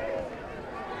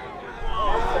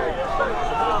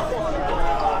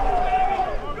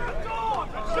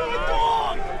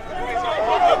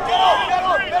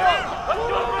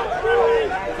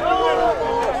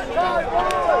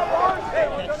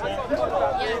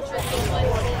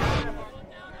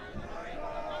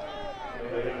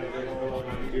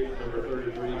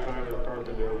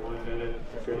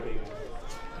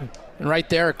 And right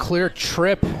there, a clear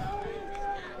trip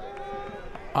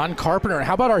on Carpenter. And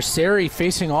how about Arceri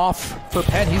facing off for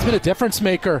Penn? He's been a difference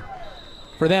maker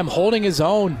for them, holding his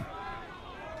own.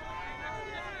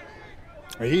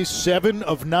 He's 7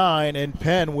 of 9, and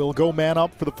Penn will go man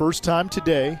up for the first time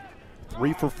today.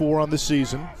 3 for 4 on the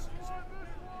season.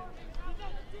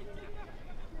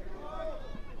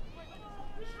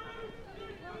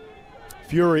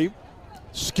 Fury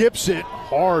skips it.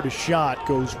 Hard shot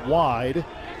goes wide.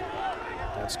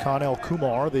 That's Connell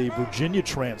Kumar, the Virginia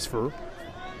transfer.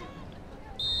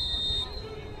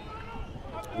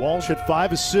 Walsh had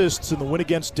 5 assists in the win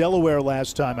against Delaware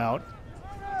last time out.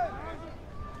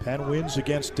 Penn wins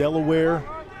against Delaware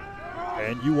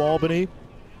and UAlbany.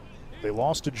 They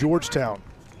lost to Georgetown.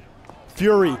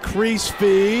 Fury, crease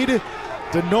feed.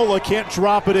 Danola can't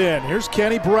drop it in. Here's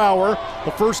Kenny Brower,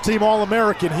 the first team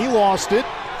All-American. He lost it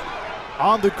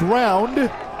on the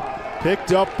ground.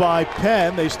 Picked up by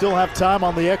Penn. They still have time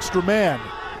on the extra man.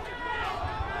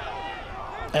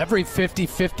 Every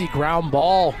 50-50 ground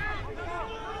ball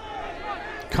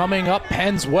coming up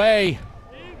Penn's way.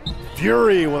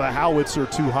 Fury with a howitzer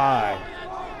too high.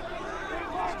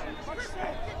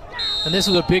 And this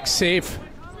was a big save.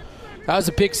 That was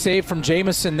a big save from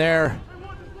Jamison there,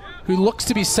 who looks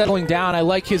to be settling down. I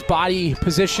like his body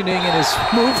positioning and his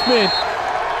movement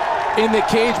in the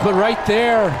cage, but right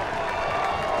there,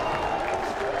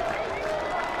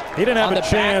 he didn't have on a the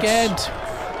chance. Back end.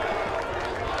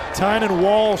 Tynan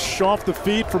Walsh off the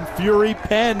feed from Fury.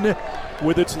 Penn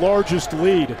with its largest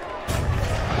lead.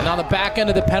 And on the back end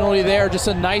of the penalty there, just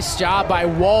a nice job by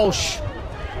Walsh.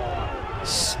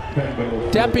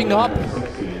 Stepping up,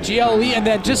 GLE, and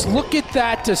then just look at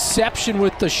that deception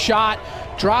with the shot.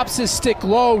 Drops his stick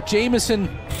low. Jamison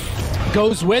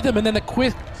goes with him, and then the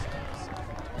quick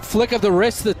flick of the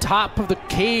wrist to the top of the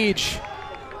cage.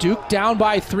 Duke down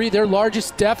by 3, their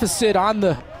largest deficit on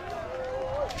the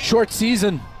short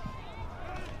season.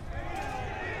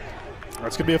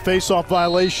 That's going to be a face-off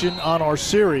violation on our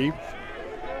series.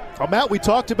 Matt, we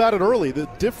talked about it early. The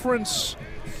difference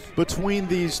between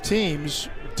these teams,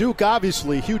 Duke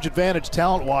obviously huge advantage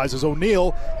talent-wise as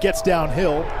O'Neal gets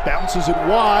downhill, bounces it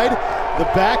wide. The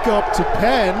backup to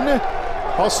Penn,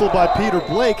 hustled by Peter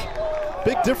Blake.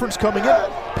 Big difference coming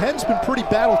in. Penn's been pretty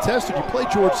battle-tested. You play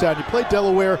Georgetown, you play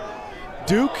Delaware.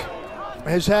 Duke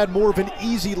has had more of an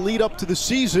easy lead up to the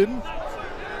season.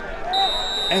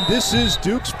 And this is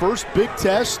Duke's first big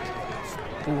test.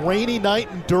 Rainy night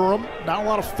in Durham. Not a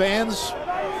lot of fans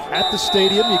at the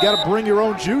stadium. You got to bring your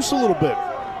own juice a little bit.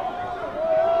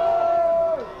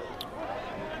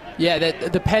 Yeah,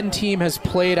 the Penn team has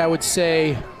played, I would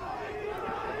say,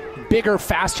 bigger,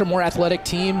 faster, more athletic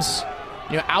teams.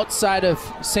 You know, outside of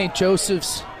St.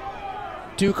 Joseph's,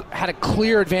 Duke had a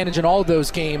clear advantage in all of those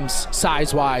games,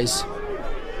 size-wise.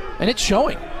 And it's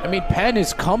showing. I mean, Penn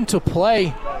has come to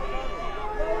play,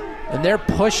 and they're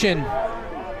pushing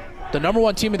the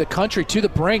 #1 team in the country to the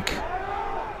brink.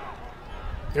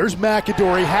 There's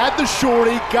McAdory, had the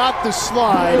shorty, got the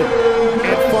slide,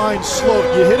 and finds Sloat.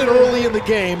 You hit it early in the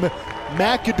game.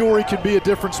 McAdory can be a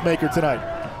difference maker tonight.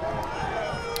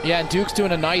 Yeah, and Duke's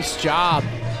doing a nice job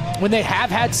when they have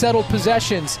had settled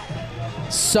possessions,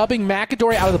 subbing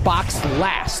McAdory out of the box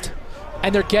last.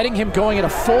 And they're getting him going at a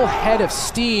full head of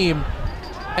steam.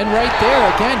 And right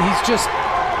there, again, he's just,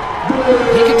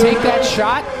 he can take that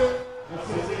shot,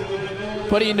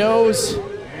 but he knows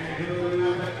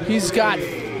he's got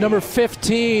number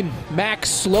 15, Max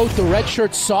Sloat, the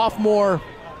redshirt sophomore,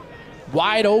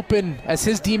 wide open as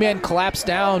his D-man collapsed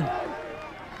down,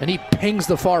 and he pings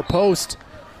the far post.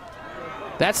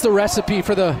 That's the recipe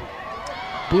for the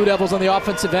Blue Devils on the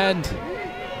offensive end.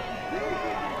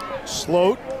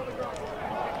 Sloat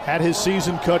had his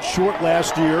season cut short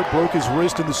last year, broke his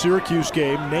wrist in the Syracuse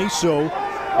game. Naso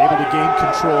able to gain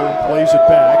control and plays it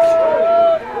back.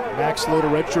 Max Sloat, a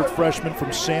redshirt freshman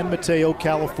from San Mateo,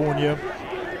 California.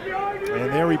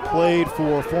 And there he played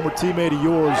for a former teammate of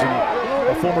yours and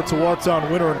a former Tewaaraton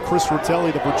winner, and Chris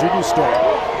Rotelli, the Virginia star.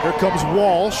 Here comes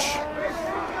Walsh,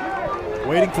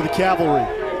 waiting for the cavalry.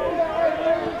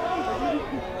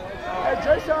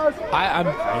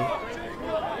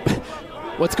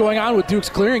 What's going on with Duke's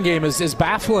clearing game is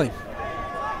baffling.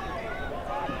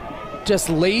 Just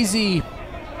lazy,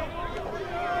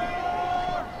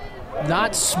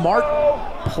 not smart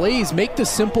plays. Make the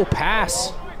simple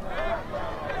pass.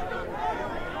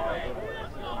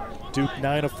 Duke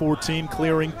 9 of 14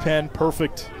 clearing. Penn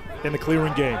perfect in the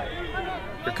clearing game.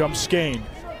 Here comes Skane,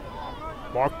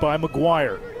 marked by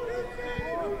McGuire.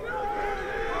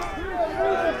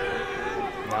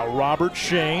 Now Robert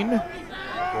Shane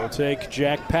will take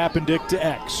Jack Papendick to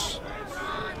X.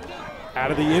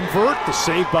 Out of the invert, the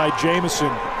save by Jamison.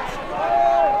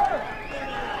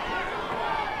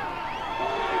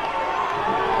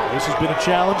 This has been a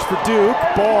challenge for Duke.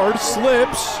 Bard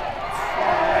slips,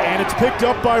 and it's picked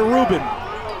up by Rubin.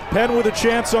 Penn with a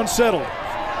chance unsettled.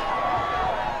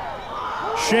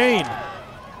 Shane,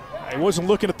 he wasn't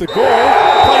looking at the goal,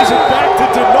 plays it back to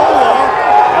Danola,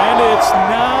 and it's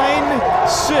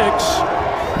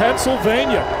 9-6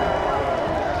 Pennsylvania.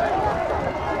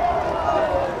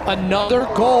 Another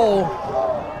goal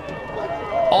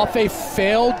off a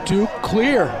failed Duke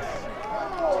clear.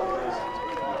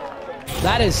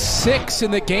 That is 6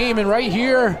 in the game, and right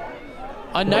here,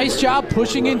 a nice job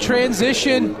pushing in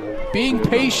transition, being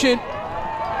patient.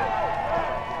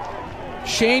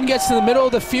 Shane gets to the middle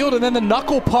of the field, and then the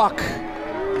knuckle puck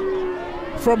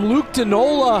from Luke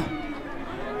Dinola.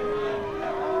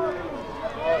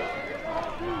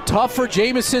 Tough for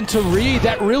Jamison to read.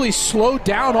 That really slowed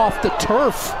down off the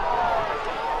turf.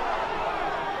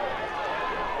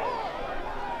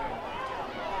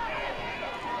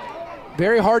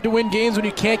 Very hard to win games when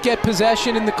you can't get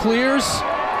possession in the clears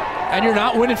and you're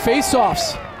not winning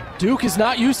faceoffs. Duke is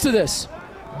not used to this.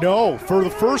 No, for the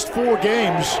first 4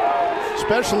 games,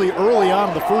 especially early on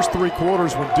in the first 3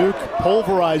 quarters when Duke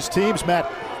pulverized teams, Matt,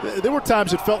 there were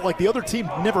times it felt like the other team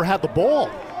never had the ball.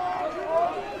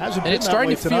 Hasn't been that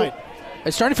way tonight.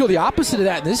 It's starting to feel the opposite of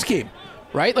that in this game,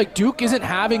 right? Like Duke isn't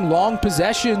having long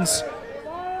possessions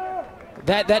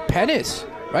that Penn is,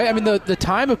 right? I mean, the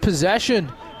time of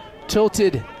possession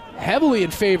tilted heavily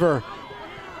in favor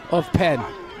of Penn.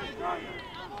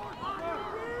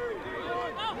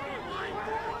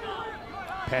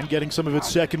 Penn getting some of its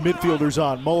second midfielders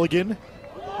on. Mulligan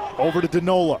over to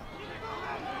Dinola.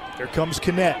 Here comes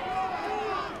Kinnett.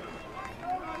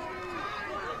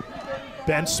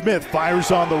 Ben Smith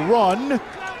fires on the run.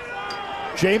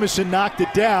 Jamison knocked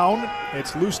it down.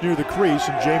 It's loose near the crease,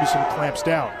 and Jamison clamps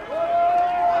down.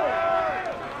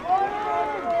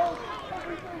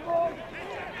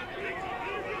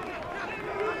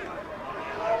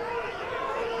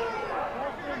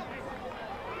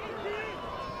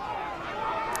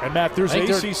 And Matt, there's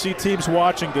ACC teams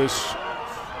watching this,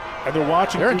 and they're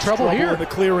watching. They're in trouble here in the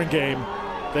clearing game.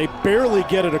 They barely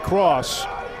get it across.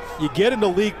 You get into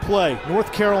league play.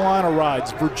 North Carolina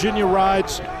rides, Virginia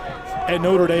rides, and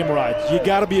Notre Dame rides. You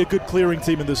got to be a good clearing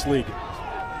team in this league.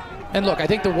 And look, I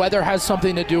think the weather has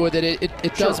something to do with it.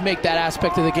 It does make that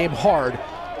aspect of the game hard.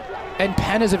 And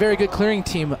Penn is a very good clearing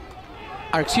team,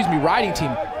 or excuse me, riding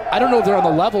team. I don't know if they're on the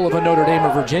level of a Notre Dame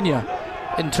or Virginia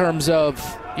in terms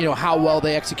of, you know, how well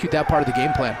they execute that part of the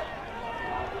game plan.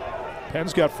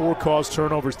 Penn's got 4 caused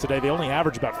turnovers today. They only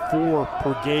average about 4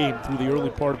 per game through the early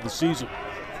part of the season.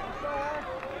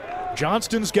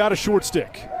 Johnston's got a short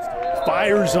stick.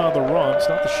 Fires on the run. It's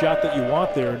not the shot that you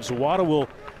want there, and Zawada will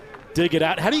dig it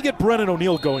out. How do you get Brennan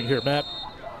O'Neill going here, Matt?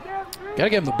 Got to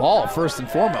give him the ball first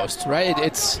and foremost, right?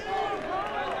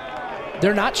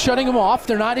 They're not shutting him off.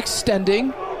 They're not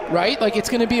extending, right? Like, it's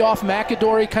going to be off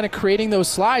McAdory kind of creating those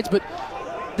slides, but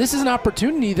this is an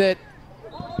opportunity that,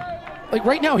 like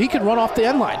right now, he can run off the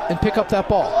end line and pick up that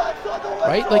ball,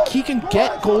 right? Like, he can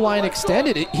get goal line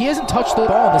extended. He hasn't touched the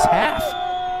ball in this half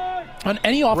on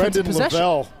any offensive possession.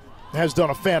 Lavelle has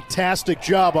done a fantastic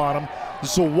job on him.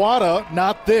 Zawada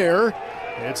not there.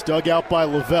 It's dug out by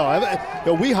Lavelle.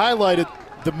 We highlighted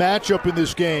the matchup in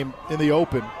this game in the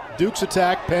open. Duke's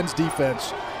attack, Penn's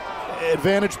defense.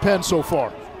 Advantage Penn so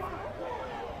far.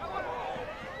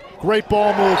 Great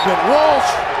ball movement.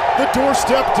 Walsh, the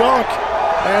doorstep dunk.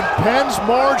 And Penn's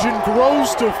margin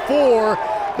grows to 4.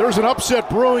 There's an upset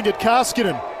brewing at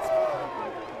Koskinen.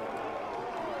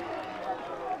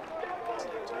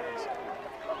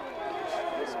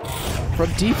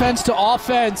 From defense to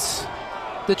offense,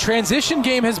 the transition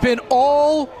game has been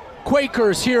all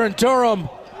Quakers here in Durham.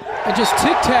 And just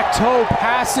tic-tac-toe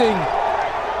passing.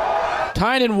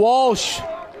 Tynan Walsh,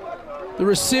 the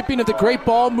recipient of the great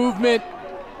ball movement,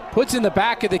 puts in the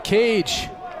back of the cage.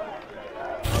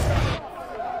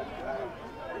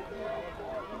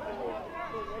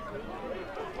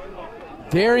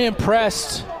 Very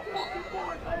impressed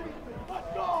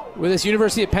with this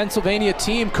University of Pennsylvania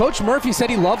team. Coach Murphy said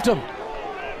he loved them.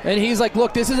 And he's like,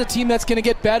 look, this is a team that's going to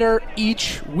get better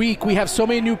each week. We have so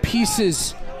many new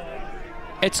pieces.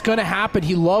 It's going to happen.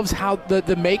 He loves how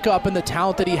the makeup and the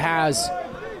talent that he has.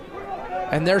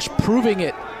 And they're proving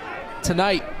it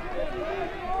tonight.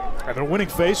 And they're winning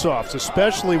faceoffs,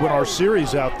 especially when our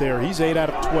series out there. He's 8 out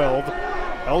of 12.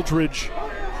 Eldridge,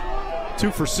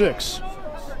 2 for 6.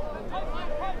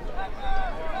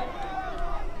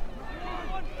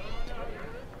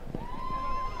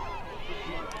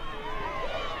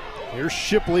 Here's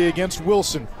Shipley against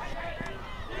Wilson.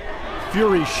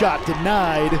 Fury shot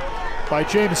denied by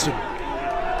Jamison.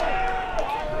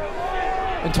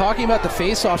 And talking about the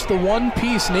faceoffs, the one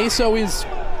piece, Naso is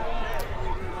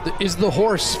the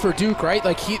horse for Duke, right?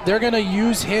 Like they're going to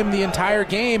use him the entire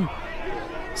game.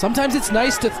 Sometimes it's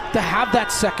nice to have that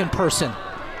second person,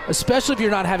 especially if you're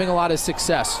not having a lot of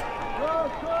success.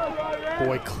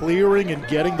 Boy, clearing and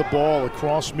getting the ball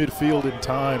across midfield in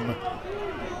time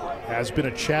has been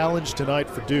a challenge tonight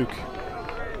for Duke.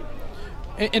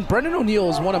 And Brendan O'Neill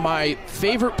is one of my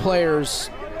favorite players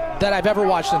that I've ever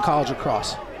watched in college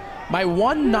lacrosse. My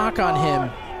one knock on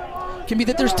him can be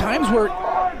that there's times where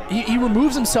he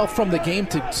removes himself from the game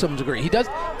to some degree. He does,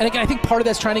 and again, I think part of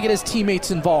that's trying to get his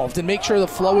teammates involved and make sure the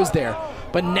flow is there.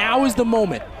 But now is the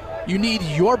moment. You need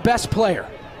your best player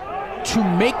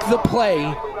to make the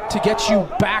play to get you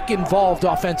back involved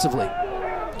offensively.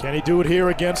 Can he do it here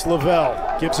against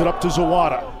Lavelle? Gives it up to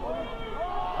Zawada.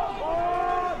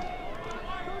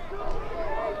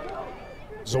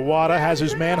 Zawada has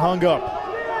his man hung up.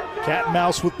 Cat and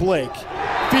mouse with Blake.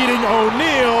 Feeding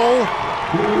O'Neill,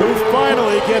 who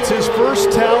finally gets his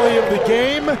first tally of the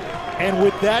game. And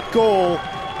with that goal,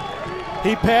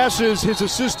 he passes his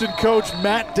assistant coach,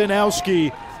 Matt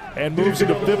Danowski, and moves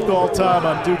into 5th all-time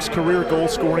on Duke's career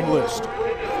goal-scoring list.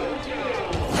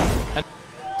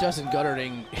 Justin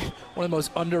Gutterding, one of the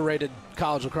most underrated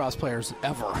college lacrosse players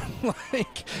ever.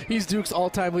 Like, he's Duke's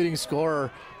all-time leading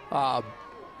scorer.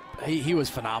 He was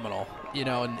phenomenal, you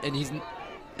know, and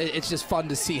it's just fun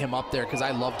to see him up there because I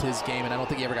loved his game, and I don't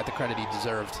think he ever got the credit he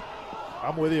deserved.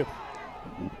 I'm with you.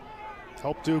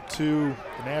 Helped Duke to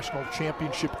the national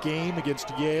championship game against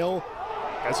Yale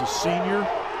as a senior.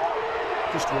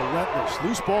 Just relentless.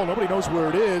 Loose ball, nobody knows where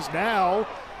it is. Now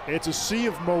it's a sea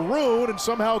of maroon, and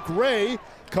somehow Gray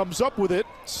comes up with it,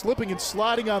 slipping and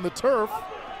sliding on the turf.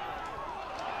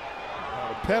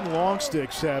 The Penn long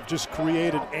sticks have just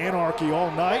created anarchy all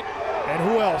night. And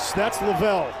who else? That's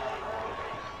Lavelle.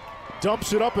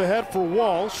 Dumps it up ahead for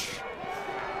Walsh.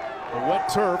 The wet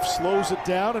turf slows it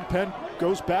down, and Penn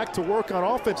goes back to work on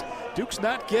offense. Duke's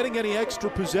not getting any extra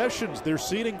possessions. They're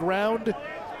ceding ground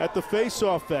at the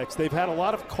face-off X. They've had a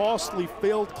lot of costly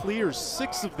failed clears,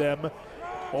 6 of them,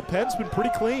 while Penn's been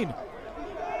pretty clean.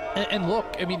 And look,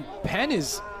 I mean, Penn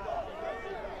is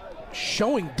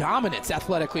showing dominance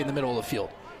athletically in the middle of the field.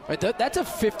 Right? That's a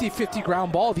 50-50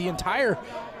 ground ball. The entire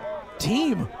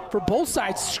team for both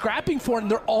sides scrapping for it,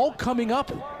 and they're all coming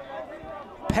up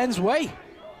Penn's way.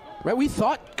 Right? We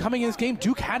thought coming in this game,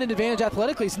 Duke had an advantage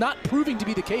athletically. It's not proving to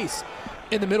be the case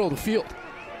in the middle of the field.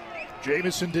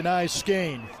 Jamison denies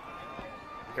Skane.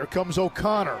 Here comes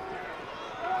O'Connor.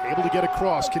 Able to get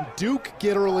across. Can Duke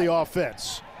get early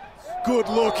offense? Good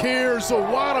look here.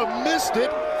 Zawada missed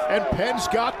it, and Penn's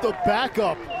got the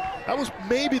backup. That was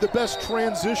maybe the best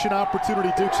transition opportunity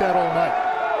Duke's had all night.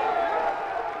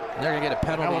 They're going to get a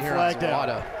penalty here on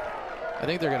Zawada. I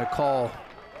think they're going to call.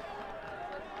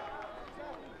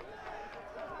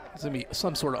 It's going to be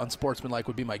some sort of unsportsmanlike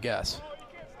would be my guess.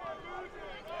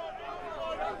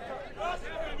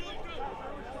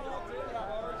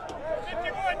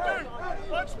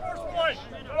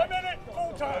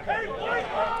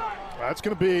 That's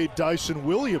going to be Dyson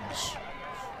Williams.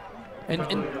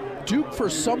 And Duke, for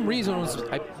some reason, was,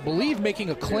 I believe, making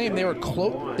a claim they were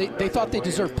close. They thought they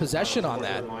deserved possession on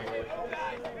that.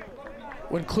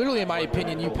 When clearly, in my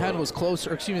opinion, UPenn was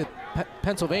closer, excuse me,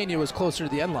 Pennsylvania was closer to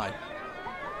the end line.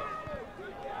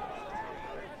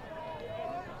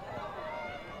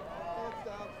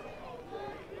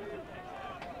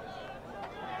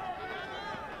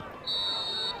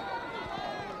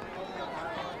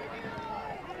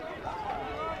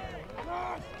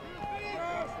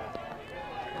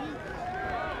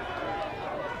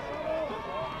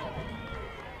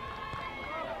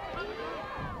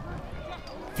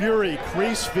 Fury,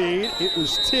 crease feed, it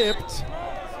was tipped.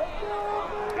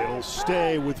 It'll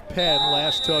stay with Penn,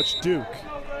 last touch Duke.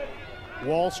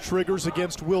 Walsh triggers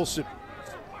against Wilson.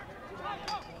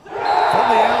 From the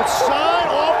outside,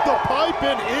 off the pipe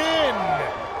and in.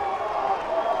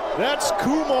 That's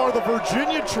Kumar, the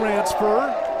Virginia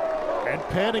transfer. And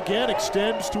Penn again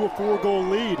extends to a 4-goal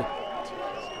lead.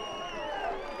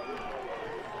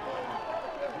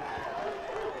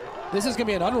 This is going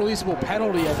to be an unreleasable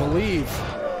penalty, I believe.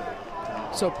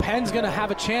 So Penn's going to have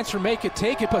a chance for make it,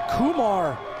 take it, but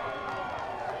Kumar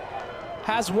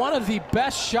has one of the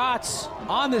best shots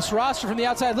on this roster from the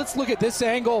outside. Let's look at this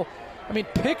angle. I mean,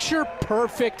 picture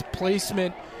perfect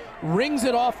placement. Rings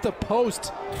it off the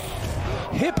post.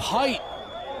 Hip height.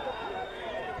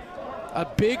 A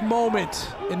big moment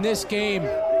in this game.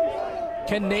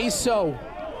 Can Naso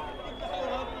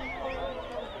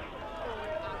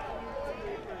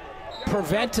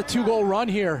prevent a 2-goal run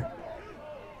here?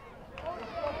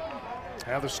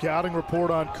 Have the scouting report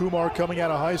on Kumar coming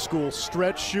out of high school.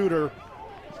 Stretch shooter.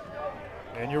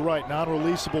 And you're right,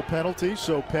 non-releasable penalty,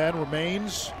 so Penn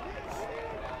remains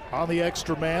on the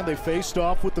extra man. They faced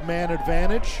off with the man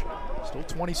advantage. Still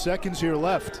 20 seconds here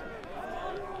left.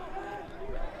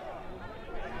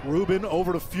 Rubin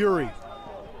over to Fury.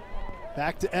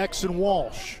 Back to X and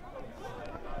Walsh.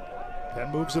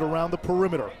 Penn moves it around the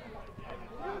perimeter.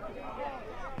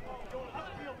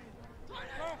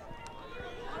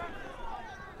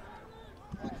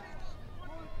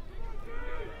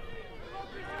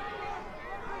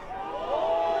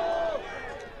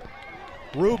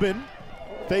 Rubin,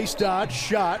 face dodge,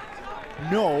 shot.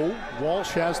 No.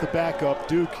 Walsh has the backup.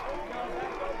 Duke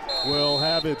will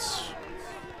have its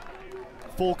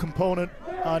full component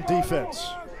on defense.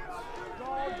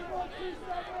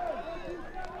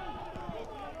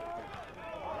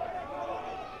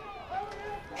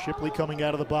 Shipley coming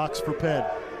out of the box for Penn.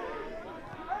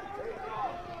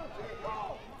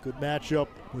 Good matchup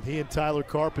with he and Tyler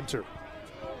Carpenter.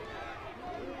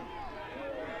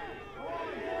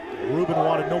 Rubin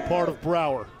wanted no part of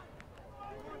Brower.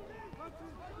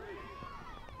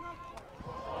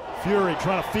 Fury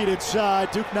trying to feed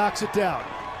inside. Duke knocks it down.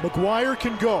 McGuire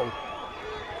can go.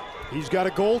 He's got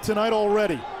a goal tonight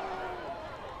already.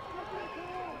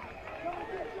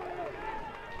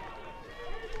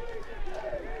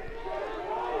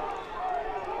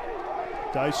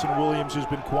 Dyson Williams has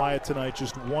been quiet tonight,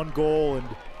 just one goal, and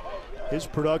his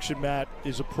production, Matt,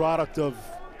 is a product of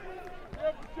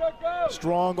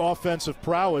strong offensive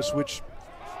prowess, which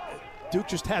Duke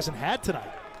just hasn't had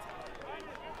tonight.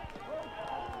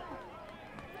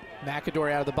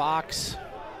 McAdory out of the box.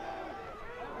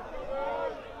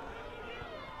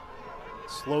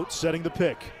 Sloat setting the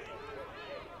pick.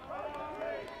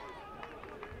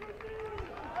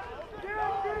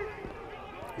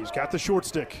 He's got the short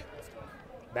stick.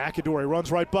 McAdory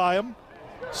runs right by him.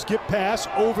 Skip pass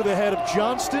over the head of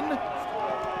Johnston.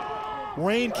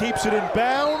 Rain keeps it in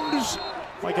bounds.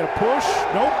 Might get a push.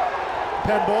 Nope.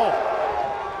 Penn ball.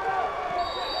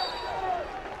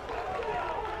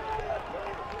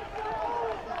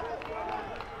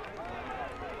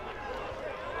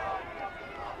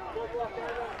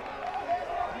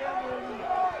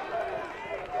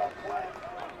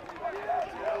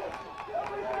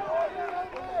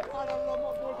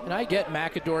 And I get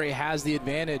McAdory has the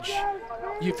advantage.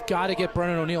 You've got to get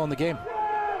Brennan O'Neill in the game.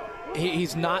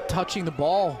 He's not touching the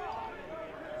ball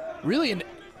really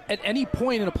at any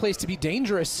point in a place to be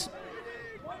dangerous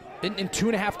in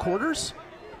 2.5 quarters.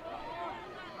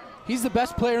 He's the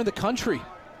best player in the country.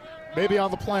 Maybe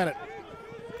on the planet.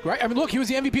 Right? I mean, look, he was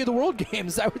the MVP of the World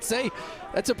Games. I would say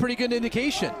that's a pretty good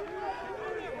indication.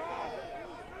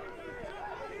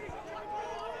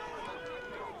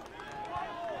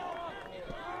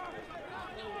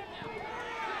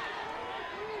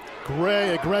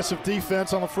 Gray, aggressive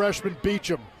defense on the freshman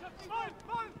Beecham.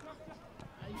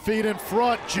 Feet in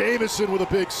front, Jamison with a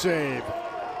big save.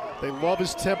 They love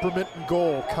his temperament and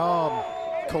goal. Calm,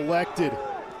 collected,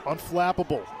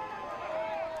 unflappable.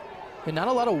 And not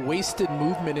a lot of wasted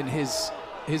movement in his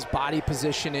body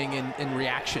positioning and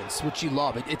reactions, which you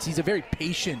love. He's a very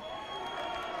patient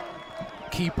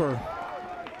keeper.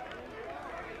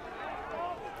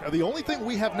 Now, the only thing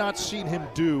we have not seen him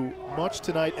do much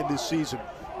tonight in this season,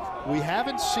 we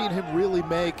haven't seen him really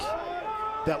make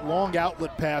that long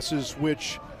outlet passes,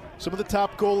 which some of the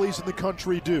top goalies in the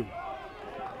country do.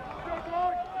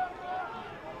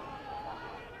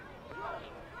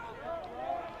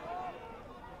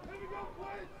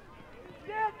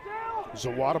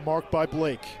 Zawada marked by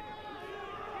Blake.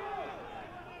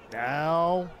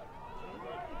 Now,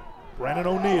 Brennan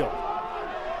O'Neill.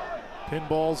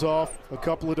 Pinballs off a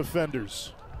couple of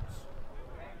defenders.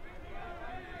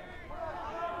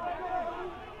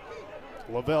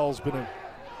 Lavelle's been a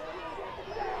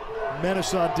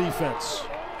menace on defense.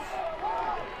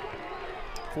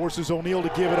 Forces O'Neill to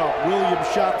give it up. Williams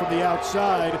shot from the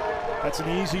outside. That's an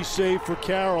easy save for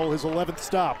Carroll, his 11th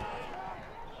stop.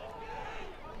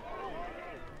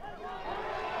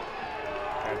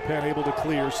 And Penn able to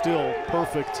clear, still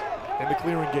perfect in the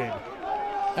clearing game.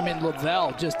 I mean,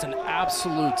 Lavelle, just an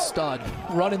absolute stud.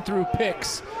 Running through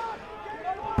picks,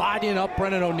 bodying up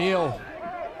Brennan O'Neill.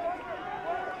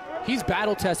 He's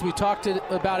battle tested. We talked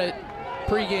about it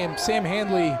pregame. Sam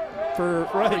Handley for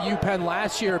UPenn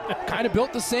last year kind of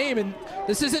built the same, and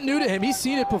this isn't new to him. He's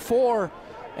seen it before,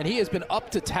 and he has been up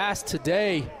to task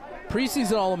today.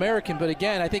 Preseason All-American, but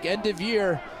again, I think end of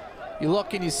year, you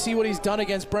look and you see what he's done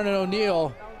against Brennan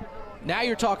O'Neill. Now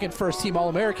you're talking first-team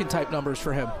All-American type numbers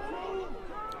for him.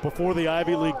 Before the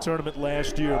Ivy League tournament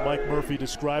last year, Mike Murphy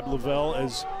described Lavelle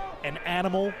as an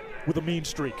animal with a mean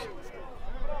streak.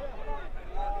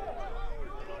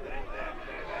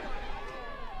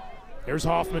 Here's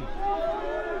Hoffman.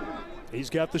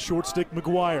 He's got the short stick,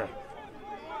 McGuire.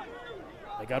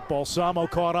 They got Balsamo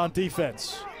caught on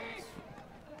defense.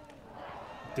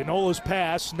 Dinola's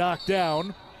pass knocked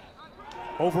down.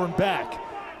 Over and back.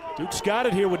 Duke's got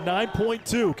it here with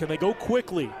 9.2. Can they go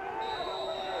quickly?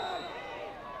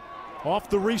 Off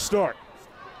the restart.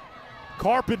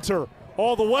 Carpenter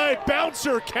all the way.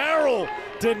 Bouncer, Carroll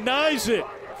denies it.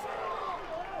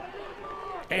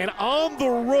 And on the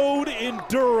road in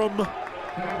Durham,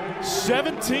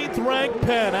 17th ranked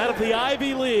Penn out of the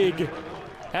Ivy League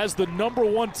has the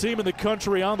 #1 team in the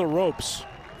country on the ropes.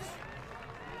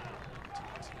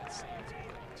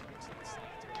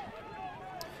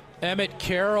 Emmett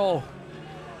Carroll,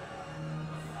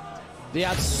 the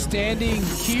outstanding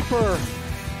keeper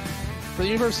for the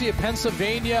University of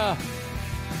Pennsylvania,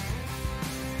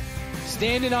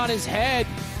 standing on his head.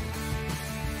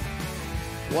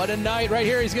 What a night right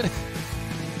here. He's going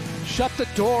to shut the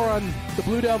door on the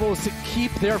Blue Devils to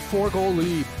keep their 4-goal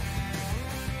lead.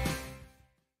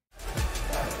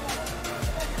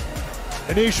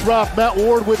 Anish, Shroff, Matt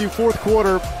Ward with you, fourth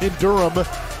quarter in Durham.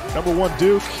 #1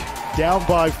 Duke down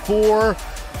by 4.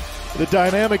 The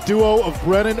dynamic duo of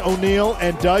Brennan O'Neill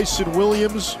and Dyson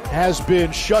Williams has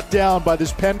been shut down by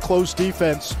this Penn close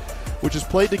defense, which has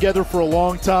played together for a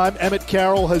long time. Emmett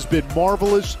Carroll has been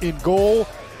marvelous in goal.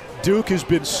 Duke has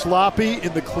been sloppy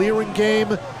in the clearing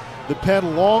game. The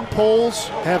Penn long poles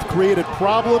have created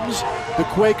problems. The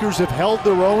Quakers have held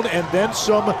their own and then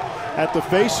some at the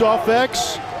face-off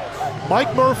X.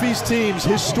 Mike Murphy's teams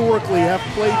historically have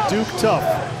played Duke tough.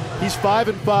 He's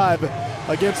 5-5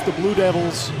 against the Blue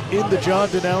Devils in the John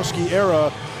Danowski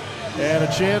era, and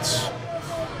a chance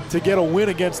to get a win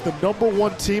against the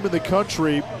 #1 team in the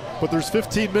country. But there's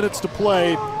 15 minutes to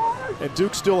play, and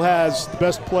Duke still has the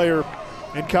best player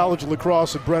in college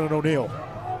lacrosse in Brennan O'Neill.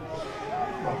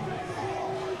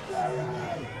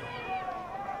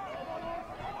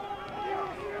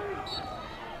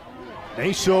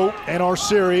 Naso and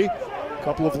Arceri, a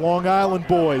couple of Long Island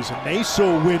boys, and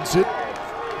Naso wins it.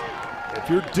 If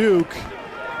you're Duke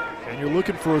and you're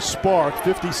looking for a spark,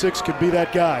 56 can be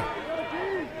that guy.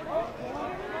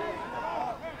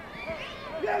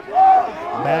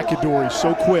 McAdory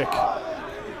so quick.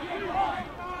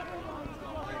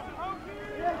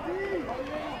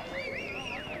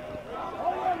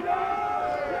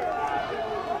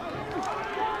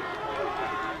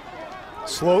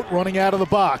 Sloat running out of the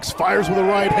box, fires with a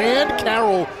right hand.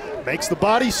 Carroll makes the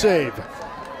body save.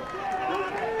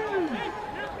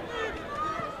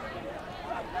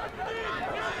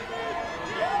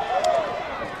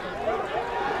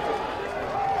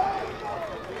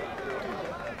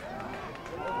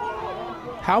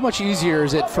 How much easier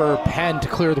is it for Penn to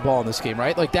clear the ball in this game,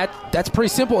 right? Like that's pretty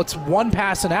simple. It's one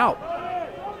pass and out.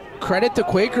 Credit the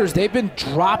Quakers. They've been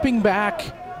dropping back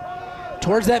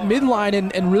towards that midline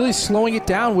and really slowing it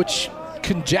down, which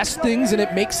congests things and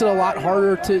it makes it a lot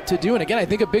harder to do. And again, I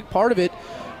think a big part of it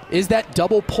is that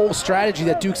double pole strategy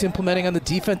that Duke's implementing on the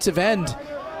defensive end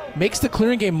makes the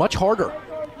clearing game much harder.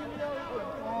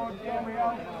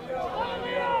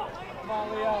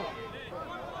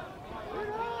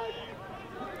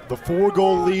 The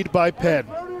 4-goal lead by Penn,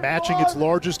 matching its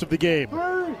largest of the game.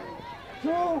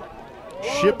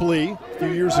 Shipley, a few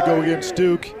years ago against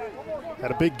Duke,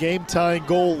 had a big game-tying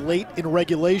goal late in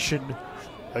regulation,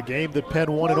 a game that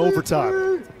Penn won in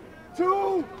overtime.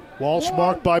 Walsh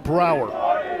marked by Brower.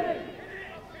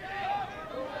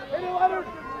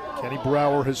 Kenny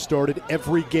Brower has started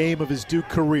every game of his Duke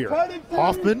career.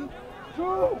 Hoffman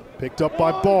picked up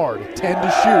by Bard, 10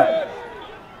 to shoot.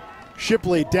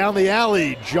 Shipley down the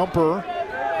alley, jumper,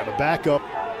 and a backup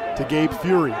to Gabe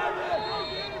Fury.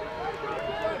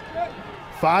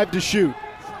 5 to shoot.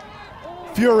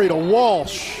 Fury to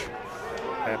Walsh,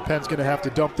 and Penn's going to have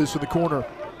to dump this in the corner.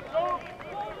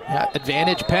 Yeah,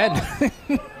 advantage Penn.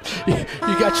 you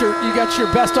got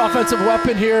your best offensive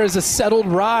weapon here as a settled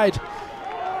ride.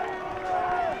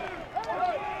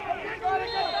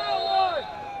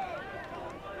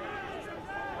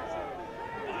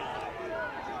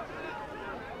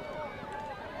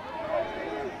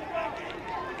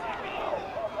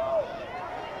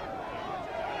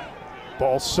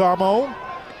 Balsamo,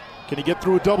 can he get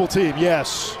through a double team?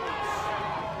 Yes.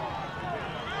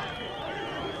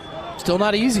 Still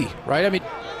not easy, right? I mean,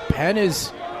 Penn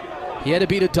he had to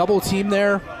beat a double team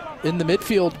there in the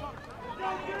midfield.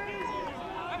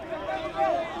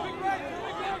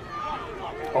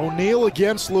 O'Neill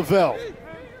against Lavelle.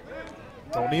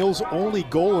 O'Neill's only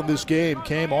goal in this game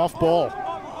came off ball.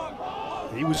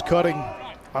 He was cutting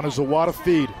on a Zawada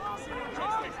feed.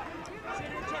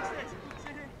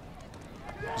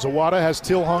 Zawada has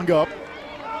Till hung up.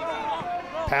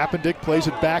 Papendick plays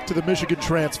it back to the Michigan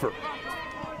transfer.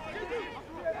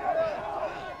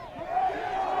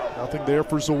 Nothing there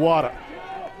for Zawada.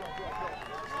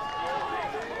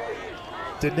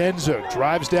 Denenza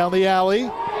drives down the alley.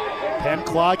 Penn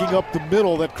clogging up the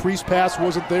middle. That crease pass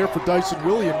wasn't there for Dyson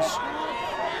Williams.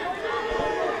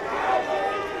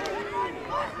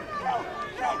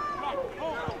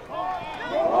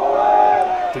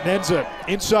 Denenza,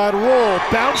 inside roll,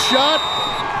 bounce shot.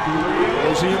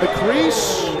 Was he in the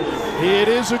crease? It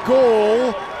is a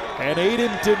goal, and Aiden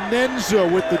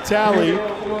Denenza with the tally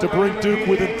to bring Duke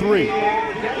within 3.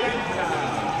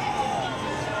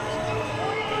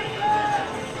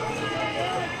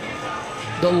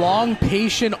 The long,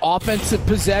 patient offensive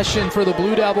possession for the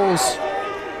Blue Devils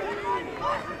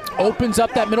opens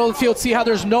up that middle of the field. See how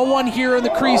there's no one here in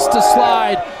the crease to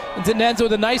slide. And Denenza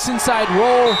with a nice inside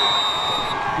roll.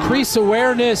 Crease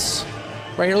awareness.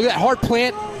 Right here, look at that hard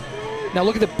plant. Now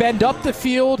look at the bend up the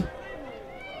field.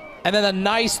 And then a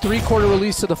nice three-quarter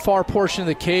release to the far portion of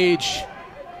the cage.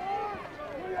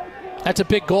 That's a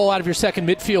big goal out of your second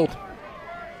midfield.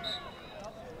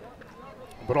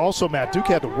 But also, Matt, Duke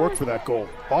had to work for that goal.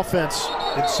 Offense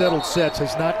in settled sets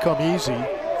has not come easy.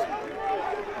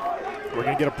 We're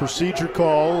going to get a procedure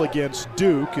call against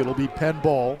Duke. It'll be Penn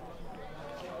ball.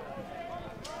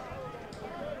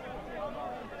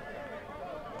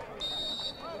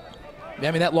 I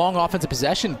mean, that long offensive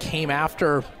possession came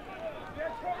after,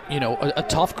 you know, a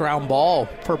tough ground ball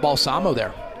for Balsamo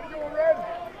there.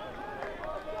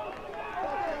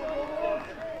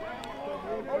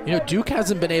 You know, Duke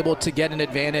hasn't been able to get an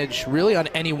advantage really on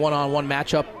any one-on-one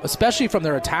matchup, especially from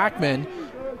their attackmen.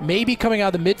 Maybe coming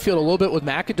out of the midfield a little bit with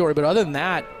McAdory, but other than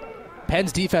that,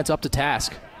 Penn's defense up to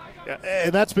task.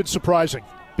 And that's been surprising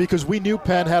because we knew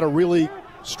Penn had a really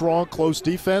strong, close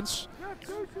defense.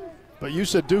 But you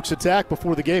said Duke's attack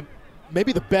before the game,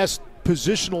 maybe the best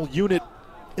positional unit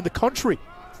in the country.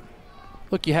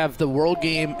 Look, you have the World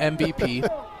Game MVP.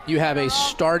 You have a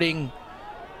starting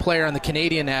player on the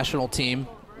Canadian national team,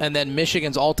 and then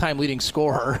Michigan's all-time leading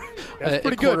scorer, a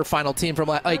quarterfinal team from,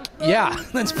 like, yeah,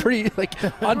 that's pretty, like,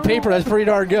 on paper, that's pretty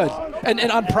darn good. And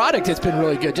on product, it's been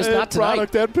really good, just not tonight.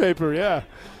 Product and paper, yeah.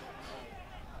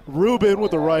 Rubin with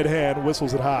the right hand,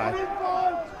 whistles it high.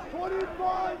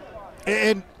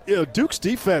 And you know, Duke's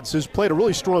defense has played a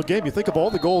really strong game. You think of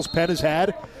all the goals Penn has had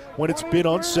when it's been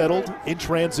unsettled, in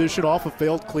transition, off of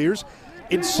failed clears.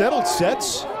 In settled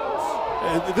sets,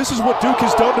 this is what Duke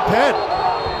has done to Penn.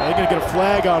 They're going to get a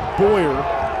flag on Boyer.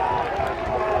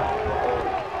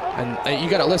 And you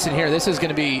got to listen here. This is going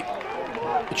to be,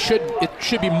 it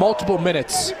should be multiple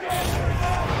minutes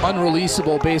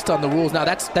unreleasable based on the rules. Now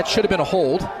that should have been a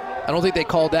hold. I don't think they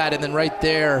called that. And then right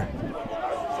there,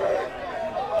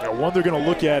 one they're going to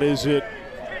look at, is it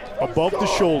above the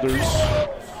shoulders?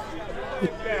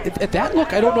 At that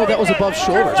look, I don't know if that was above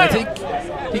shoulders. I think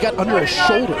he got under his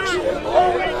shoulders.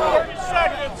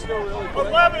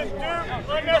 11, Duke,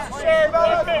 unnecessary,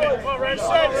 1 minute. We're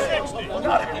set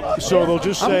 60. So they'll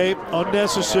just say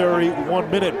unnecessary 1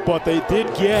 minute, but they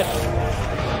did get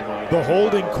the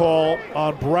holding call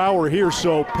on Brower here,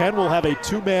 so Penn will have a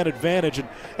two-man advantage, and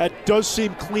that does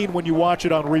seem clean when you watch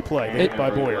it on replay. Hit by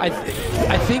Boyer. I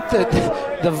think that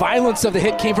the violence of the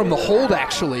hit came from the hold,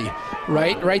 actually,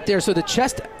 right there. So the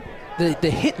chest, the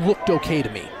hit looked okay to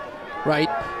me, right?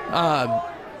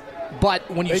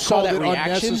 But when you saw that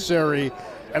reaction, unnecessary,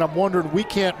 and I'm wondering, we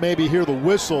can't maybe hear the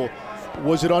whistle.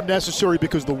 Was it unnecessary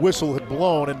because the whistle had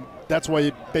blown, and that's why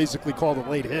you basically called a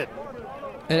late hit?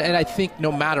 And I think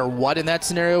no matter what in that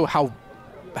scenario, how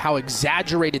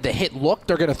exaggerated the hit looked,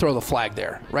 they're going to throw the flag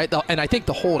there, right? And I think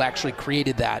the hold actually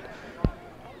created that.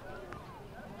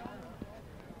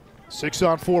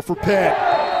 6-on-4 for Penn.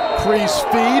 Crease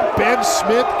feed. Ben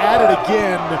Smith at it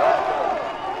again.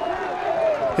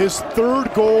 His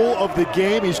third goal of the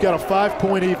game. He's got a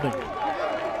 5-point evening.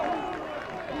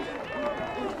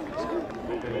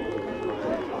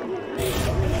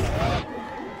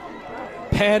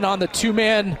 Penn on the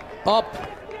two-man up.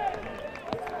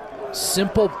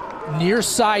 Simple near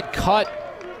side cut.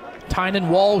 Tynan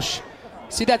Walsh.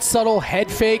 See that subtle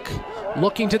head fake?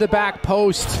 Looking to the back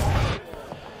post.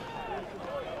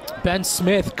 Ben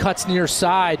Smith cuts near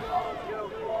side.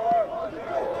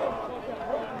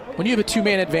 When you have a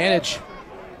two-man advantage,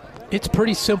 it's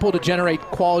pretty simple to generate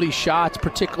quality shots,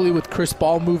 particularly with crisp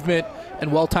ball movement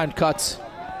and well-timed cuts.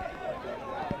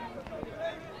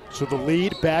 So the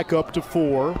lead back up to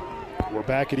 4. We're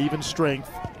back at even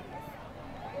strength.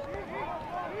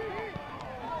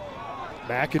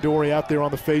 McAdory out there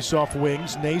on the face-off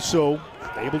wings. Naso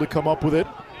able to come up with it.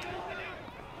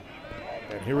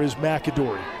 And here is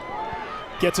McAdory.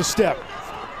 Gets a step.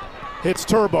 Hits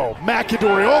Turbo.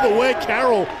 McAdory all the way.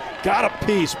 Carroll got a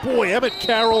piece. Boy, Emmett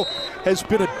Carroll has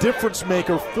been a difference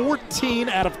maker. 14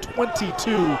 out of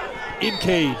 22 in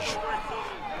cage.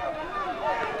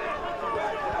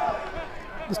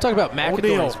 Let's talk about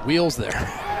McAdory's wheels there.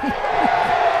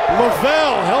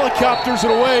 Lavelle helicopters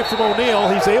it away from O'Neal.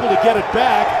 He's able to get it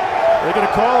back. They're going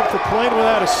to call him for playing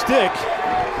without a stick.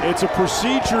 It's a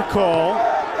procedure call.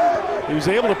 He was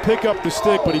able to pick up the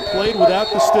stick, but he played without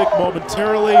the stick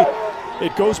momentarily.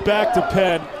 It goes back to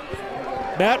Penn.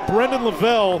 Matt Brendan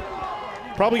Lavelle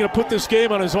probably going to put this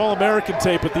game on his All-American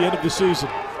tape at the end of the season.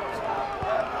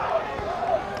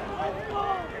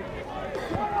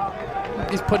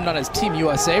 He's putting on his Team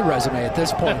USA resume at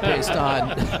this point based on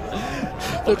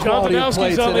the quality of play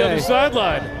today. on the other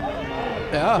sideline.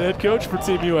 Yeah. The head coach for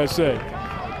Team USA.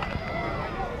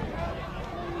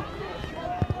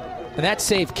 And that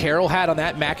save Carroll had on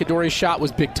that McAdory shot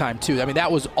was big time too. I mean, that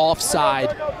was offside.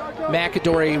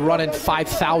 McAdory running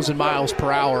 5,000 miles per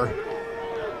hour.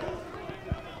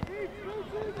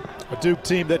 A Duke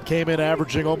team that came in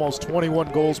averaging almost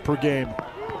 21 goals per game.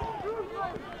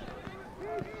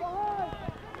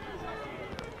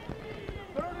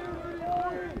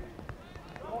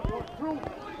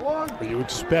 You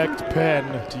expect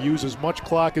Penn to use as much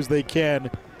clock as they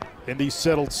can in these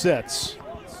settled sets.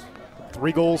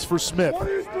 3 goals for Smith.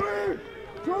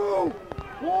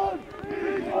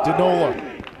 Dinola.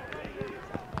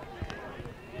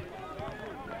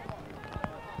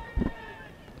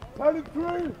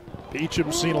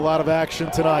 Beecham's seen a lot of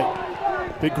action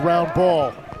tonight. Big ground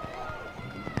ball.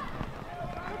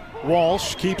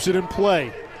 Walsh keeps it in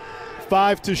play.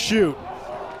 5 to shoot.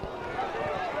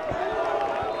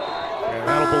 And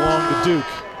that'll belong to Duke.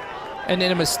 And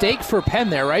then a mistake for Penn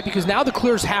there, right? Because now the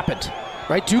clear's happened,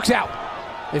 right? Duke's out.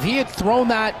 If he had thrown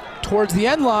that towards the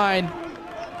end line,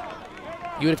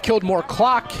 you would have killed more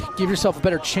clock, give yourself a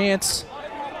better chance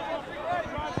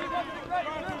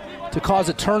to cause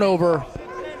a turnover.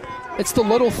 It's the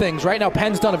little things. Right now,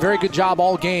 Penn's done a very good job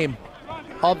all game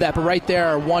of that, but right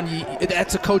there,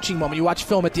 that's a coaching moment. You watch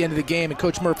film at the end of the game, and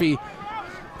Coach Murphy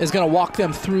is going to walk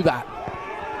them through that.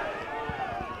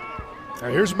 Now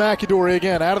here's McAdory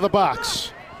again, out of the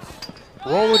box.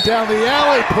 Rolling down the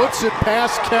alley, puts it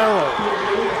past Carroll.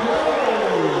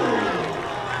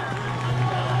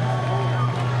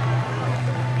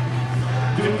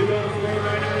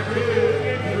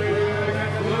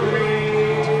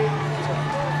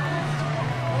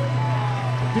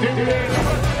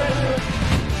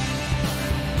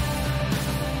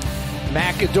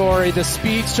 McAdory, the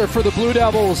speedster for the Blue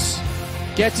Devils,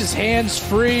 gets his hands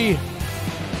free,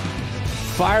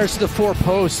 fires to the 4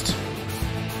 post.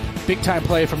 Big time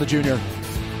play from the junior.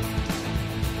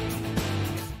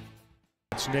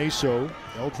 It's Naso.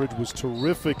 Eldridge was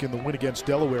terrific in the win against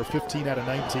Delaware, 15 out of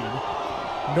 19.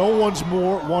 No one's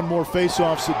won more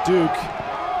faceoffs at Duke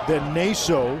than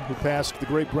Naso, who passed the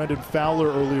great Brendan Fowler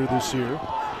earlier this year.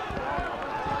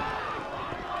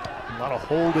 A lot of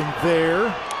holding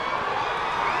there.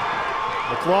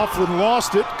 McLaughlin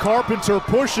lost it. Carpenter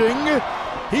pushing.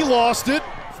 He lost it.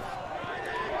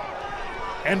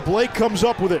 And Blake comes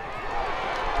up with it.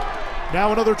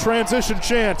 Now another transition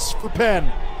chance for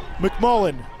Penn.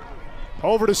 McMullen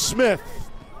over to Smith.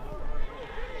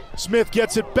 Smith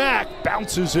gets it back,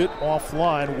 bounces it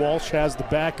offline. Walsh has the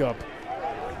backup.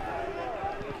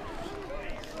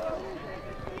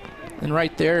 And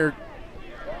right there,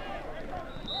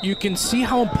 you can see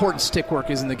how important stick work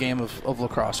is in the game of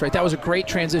lacrosse, right? That was a great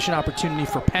transition opportunity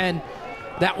for Penn.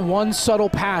 That one subtle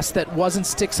pass that wasn't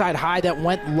stick side high, that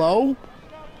went low,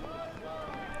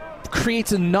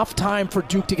 creates enough time for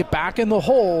Duke to get back in the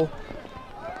hole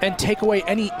and take away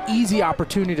any easy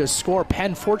opportunity to score.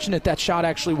 Penn, fortunate that shot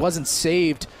actually wasn't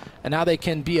saved, and now they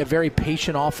can be a very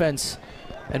patient offense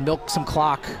and milk some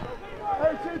clock.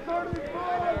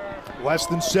 Less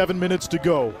than 7 minutes to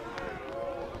go.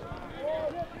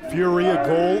 Fury, a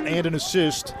goal and an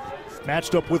assist,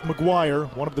 matched up with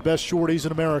McGuire, one of the best shorties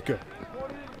in America.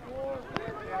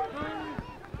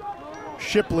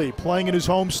 Shipley playing in his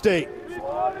home state.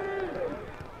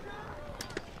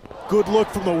 Good look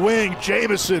from the wing.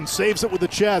 Jamison saves it with the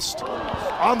chest.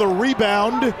 On the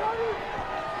rebound.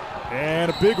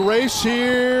 And a big race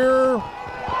here.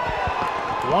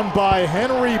 Won by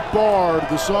Henry Bard,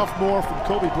 the sophomore from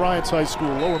Kobe Bryant's high school,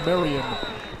 Lower Merion,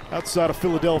 outside of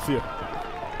Philadelphia.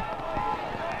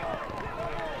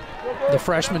 The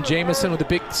freshman Jamison with a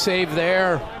big save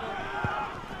there.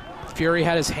 Fury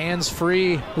had his hands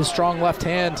free, his strong left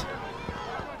hand.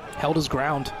 Held his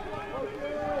ground.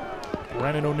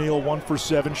 Brennan O'Neill 1 for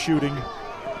 7 shooting.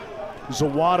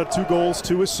 Zawada 2 goals,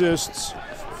 2 assists.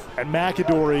 And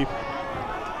McAdory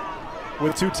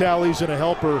with 2 tallies and a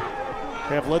helper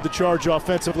have led the charge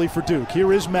offensively for Duke.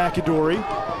 Here is McAdory,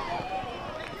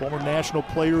 former National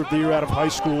Player of the Year out of high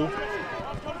school.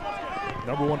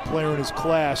 #1 player in his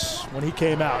class when he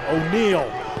came out. O'Neill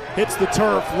hits the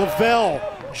turf. Lavelle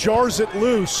jars it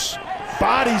loose.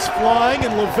 Bodies flying,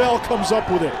 and Lavelle comes up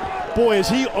with it. Boy, has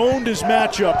he owned his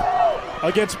matchup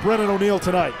against Brennan O'Neill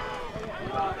tonight.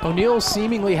 O'Neal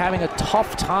seemingly having a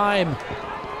tough time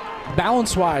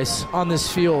balance-wise on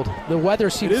this field. The weather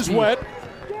seems to be wet.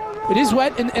 It is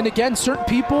wet, and again, certain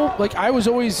people, like I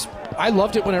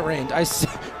loved it when it rained.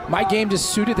 My game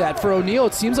just suited that. For O'Neal,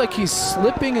 it seems like he's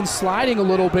slipping and sliding a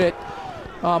little bit,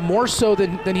 more so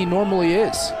than he normally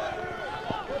is.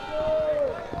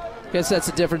 Guess that's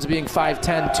the difference being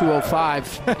 5'10",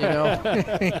 205, you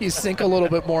know. You sink a little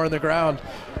bit more in the ground.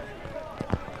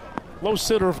 Low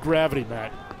center of gravity,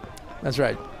 Matt. That's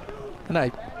right.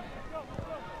 And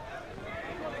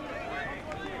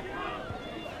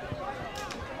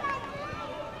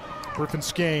Griffin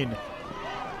Skane.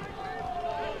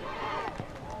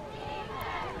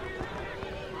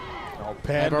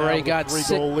 Penn I've already got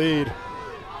 3-goal lead.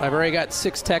 I've already got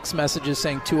 6 text messages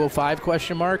saying 205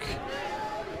 question mark.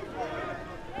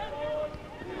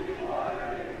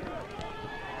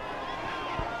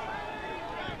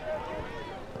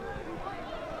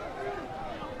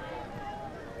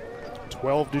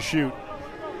 To shoot.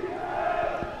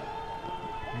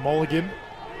 Mulligan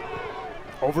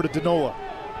over to Dinola.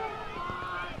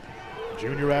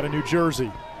 Junior out of New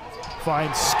Jersey.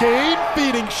 Finds Skane,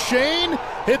 feeding Shane,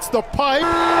 hits the pipe.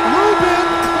 Rubin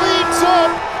cleans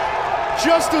up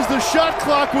just as the shot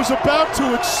clock was about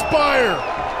to expire.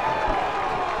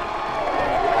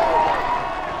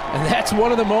 And that's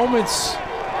one of the moments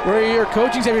where your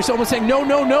coaching staff, you're almost saying, no,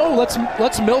 no, no,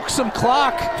 let's milk some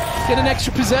clock, get an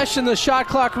extra possession, the shot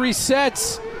clock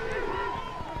resets.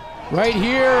 Right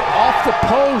here, off the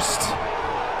post.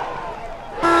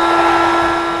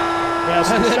 Yeah,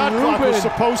 so the shot clock was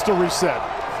supposed to reset.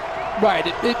 Right,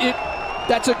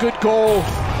 that's a good goal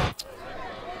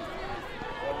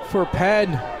for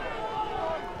Penn.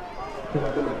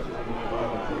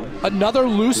 Another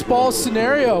loose ball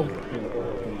scenario,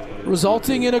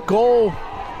 resulting in a goal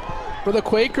for the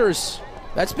Quakers.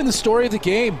 That's been the story of the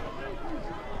game.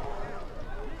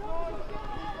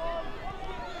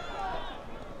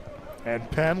 And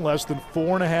Penn less than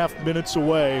 4.5 minutes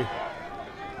away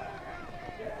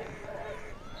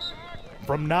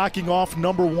from knocking off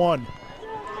number 1.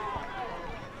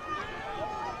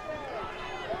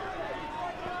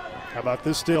 How about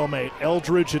this stalemate?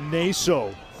 Eldridge and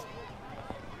Naso.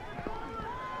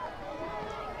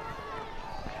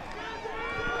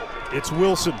 It's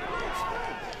Wilson.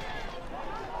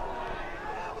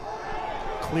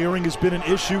 Clearing has been an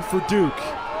issue for Duke.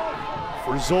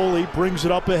 Rizzoli brings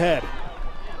it up ahead.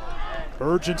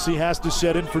 Urgency has to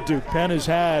set in for Duke. Penn has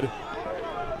had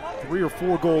 3 or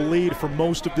 4 goal lead for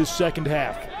most of this second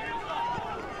half.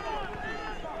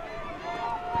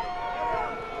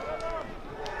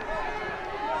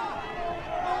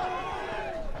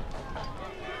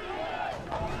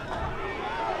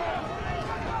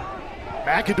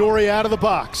 McAdory out of the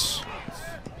box.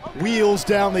 Wheels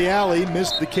down the alley,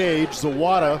 missed the cage.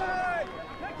 Zawada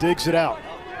digs it out.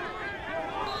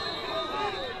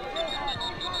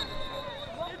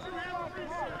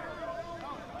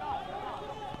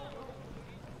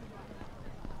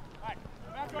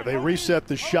 They reset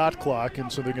the shot clock,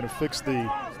 and so they're going to fix the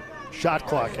shot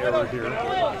clock error here.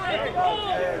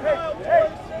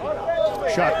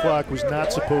 Shot clock was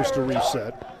not supposed to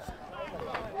reset.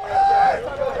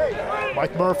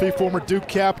 Mike Murphy, former Duke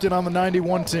captain on the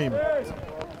 91 team.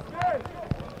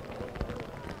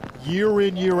 Year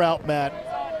in, year out, Matt,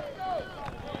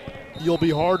 you'll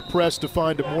be hard-pressed to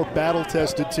find a more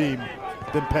battle-tested team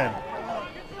than Penn.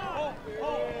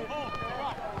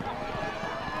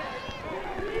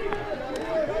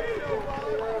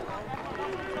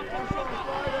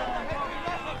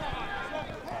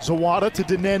 Zawada to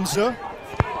Denenza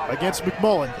against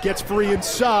McMullen. Gets free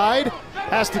inside,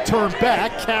 has to turn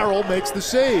back. Carroll makes the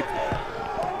save.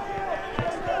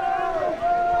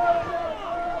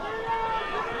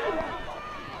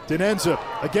 Denenza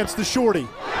against the shorty.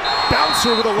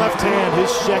 Bouncer with a left hand,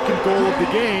 his second goal of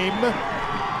the game.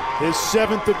 His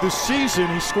 7th of the season.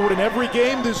 He scored in every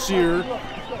game this year.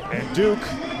 And Duke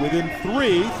within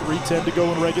 3:10 to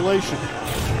go in regulation.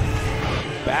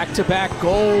 Back-to-back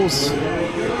goals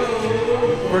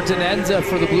for Denenza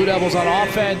for the Blue Devils on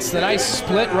offense. The nice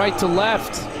split right to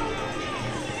left.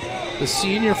 The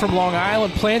senior from Long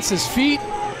Island plants his feet,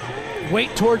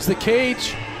 weight towards the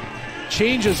cage,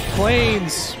 changes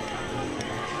planes.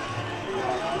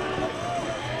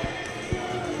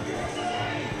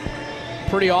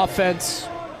 Pretty offense.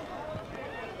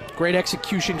 Great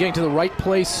execution, getting to the right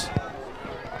place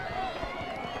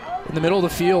in the middle of the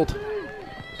field.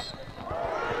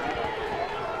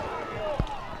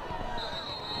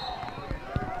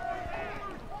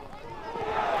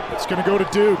 It's going to go to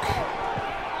Duke.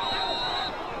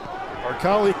 Our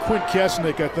colleague Quint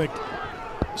Kesnick, I think,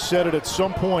 said it at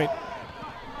some point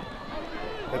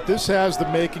that this has the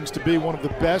makings to be one of the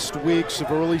best weeks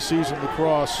of early season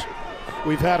lacrosse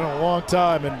we've had in a long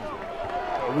time.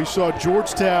 And we saw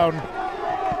Georgetown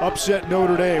upset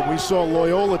Notre Dame. We saw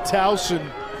Loyola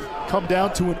Towson come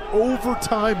down to an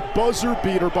overtime buzzer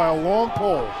beater by a long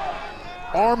pole.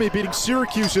 Army beating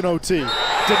Syracuse in OT.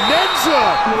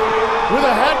 Denenza with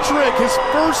a hat trick, his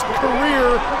first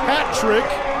career hat trick.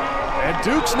 And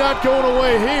Duke's not going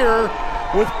away here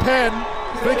with Penn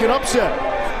thinking upset.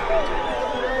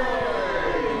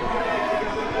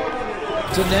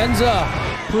 Denenza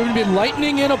proving to be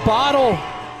lightning in a bottle.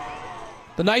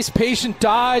 The nice patient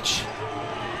dodge.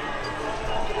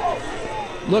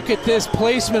 Look at this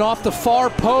placement off the far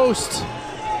post.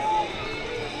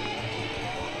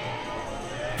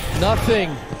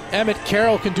 Nothing Emmett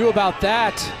Carroll can do about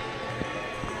that.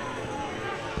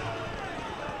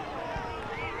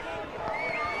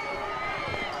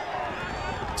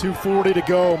 .240 to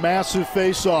go, massive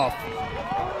face-off.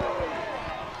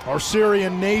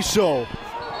 Arcerian Naso.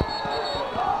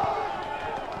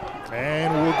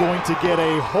 And we're going to get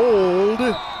a hold.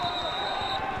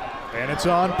 And it's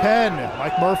on Penn.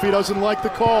 Mike Murphy doesn't like the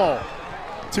call.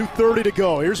 2:30 to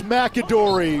go. Here's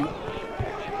McAdory.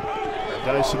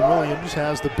 Dyson Williams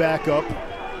has the backup.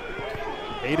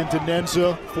 Aiden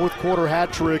Denenza, fourth quarter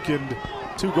hat trick and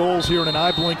 2 goals here in an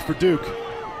eye blink for Duke.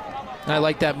 I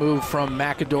like that move from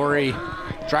McAdory.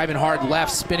 Driving hard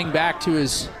left, spinning back to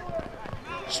his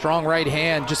strong right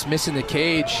hand, just missing the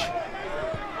cage.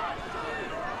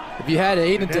 If you had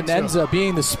Aiden Denenza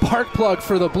being the spark plug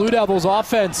for the Blue Devils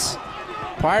offense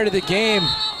prior to the game,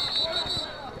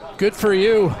 good for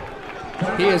you.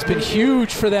 He has been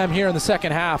huge for them here in the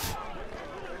second half.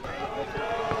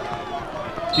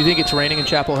 Do you think it's raining in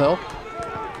Chapel Hill?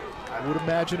 I would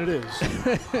imagine it is.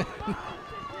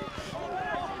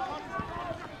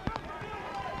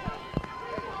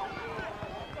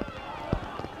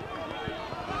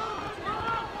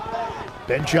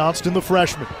 Ben Johnston, the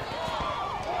freshman.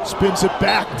 Spins it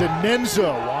back.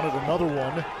 Denenza wanted another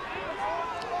one.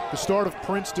 The start of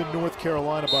Princeton, North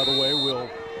Carolina, by the way, will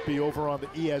be over on the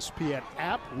ESPN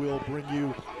app. We'll bring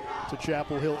you to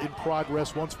Chapel Hill in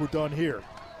progress once we're done here.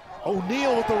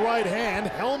 O'Neal with the right hand.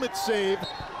 Helmet save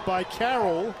by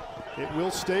Carroll. It will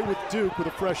stay with Duke with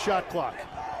a fresh shot clock.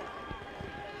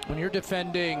 When you're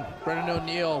defending Brennan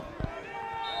O'Neal,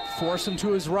 force him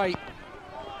to his right.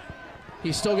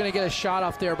 He's still going to get a shot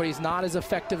off there, but he's not as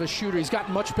effective a shooter. He's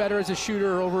gotten much better as a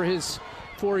shooter over his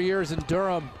 4 years in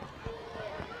Durham.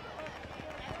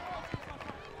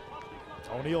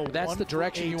 O'Neal, that's the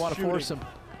direction you want to force him.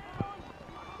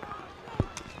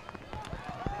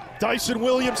 Dyson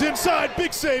Williams inside,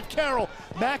 big save, Carroll.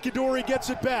 McAdory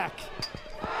gets it back.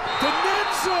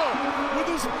 Denenza with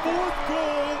his 4th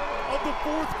goal of the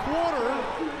 4th quarter,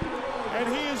 and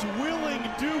he is willing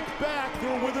Duke back.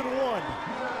 They're within 1.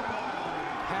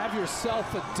 Have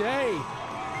yourself a day.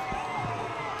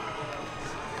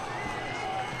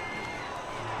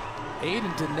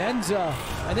 Aiden Denenza,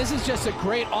 and this is just a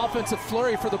great offensive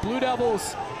flurry for the Blue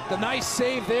Devils. The nice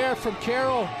save there from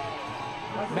Carroll.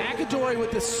 McAdory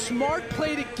with the smart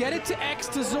play to get it to X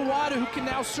to Zawada, who can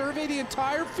now survey the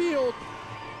entire field.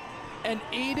 And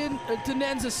Aiden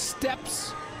Denenza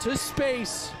steps to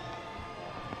space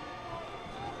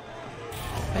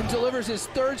and delivers his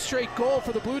 3rd straight goal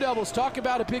for the Blue Devils. Talk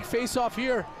about a big face-off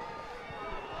here.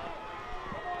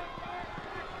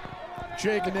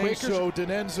 Jake Naso,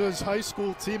 Denenza's high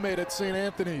school teammate at St.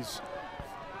 Anthony's.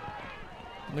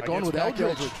 And they're going with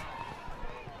Eldridge.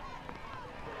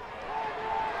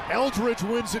 Eldridge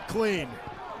wins it clean.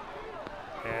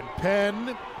 And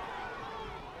Penn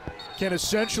can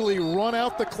essentially run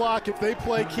out the clock if they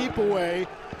play keep away.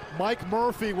 Mike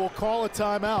Murphy will call a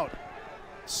timeout.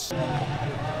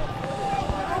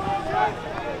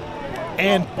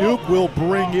 And Duke will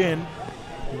bring in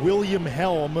William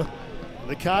Helm.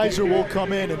 The Kaiser will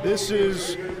come in, and this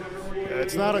is,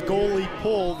 it's not a goalie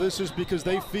pull. This is because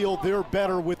they feel they're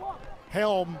better with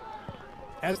Helm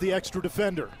as the extra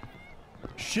defender.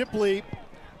 Shipley,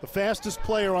 the fastest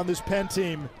player on this Penn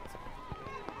team,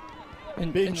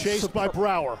 being chased by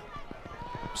Brower.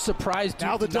 Surprised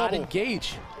Duke did not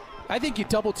engage. I think you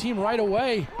double team right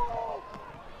away.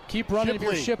 Keep running if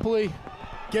you're Shipley.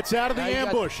 Gets out of the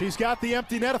ambush. He's got the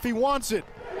empty net if he wants it.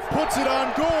 Puts it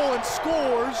on goal and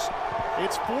scores.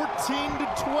 It's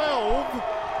 14-12.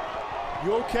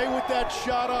 You okay with that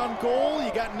shot on goal?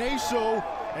 You got Naso,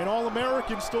 an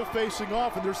All-American, still facing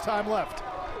off, and there's time left.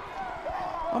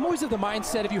 I'm always of the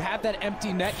mindset if you have that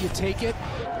empty net, you take it.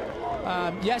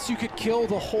 Yes, you could kill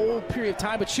the whole period of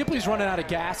time, but Shipley's running out of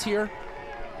gas here.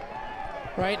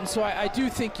 Right, and so I do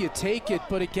think you take it,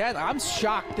 but again, I'm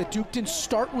shocked that Duke didn't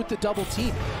start with the double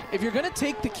team. If you're going to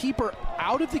take the keeper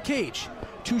out of the cage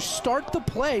to start the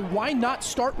play, why not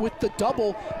start with the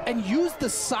double and use the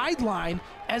sideline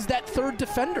as that third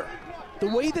defender? The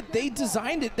way that they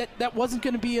designed it, that wasn't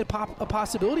going to be a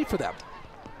possibility for them.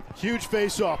 Huge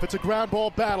face-off. It's a ground ball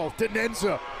battle.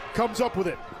 Denenza comes up with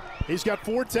it. He's got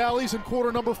 4 tallies in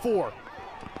quarter number 4.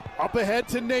 Up ahead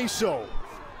to Naso.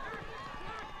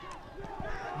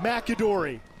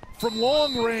 McAdory from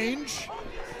long range.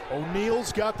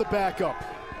 O'Neal's got the backup.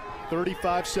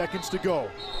 35 seconds to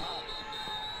go.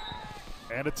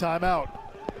 And a timeout.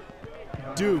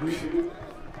 Duke.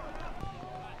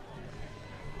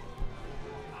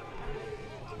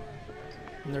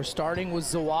 And they're starting with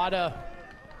Zawada.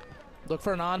 Look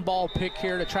for an on-ball pick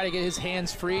here to try to get his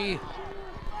hands free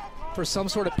for some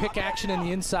sort of pick action in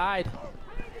the inside.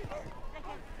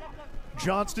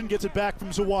 Johnston gets it back from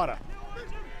Zawada.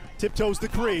 Tiptoes the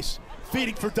crease,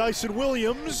 feeding for Dyson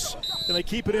Williams. Can they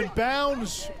keep it in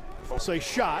bounds? I'll say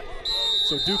shot,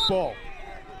 so Duke ball.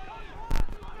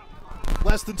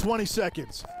 Less than 20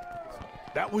 seconds.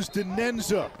 That was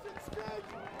Denenza.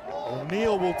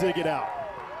 O'Neal will dig it out.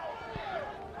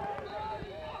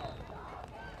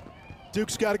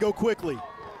 Duke's got to go quickly.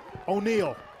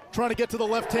 O'Neal trying to get to the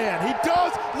left hand. He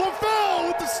does. Lavelle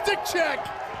with the stick check.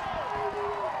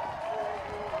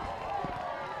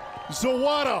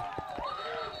 Zawada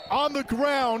on the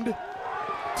ground.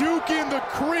 Duke in the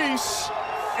crease.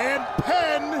 And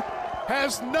Penn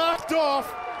has knocked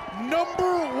off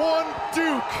number 1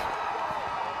 Duke.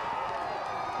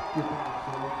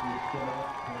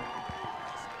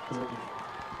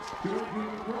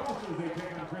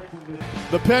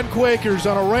 The Penn Quakers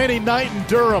on a rainy night in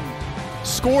Durham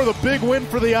score the big win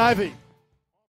for the Ivy.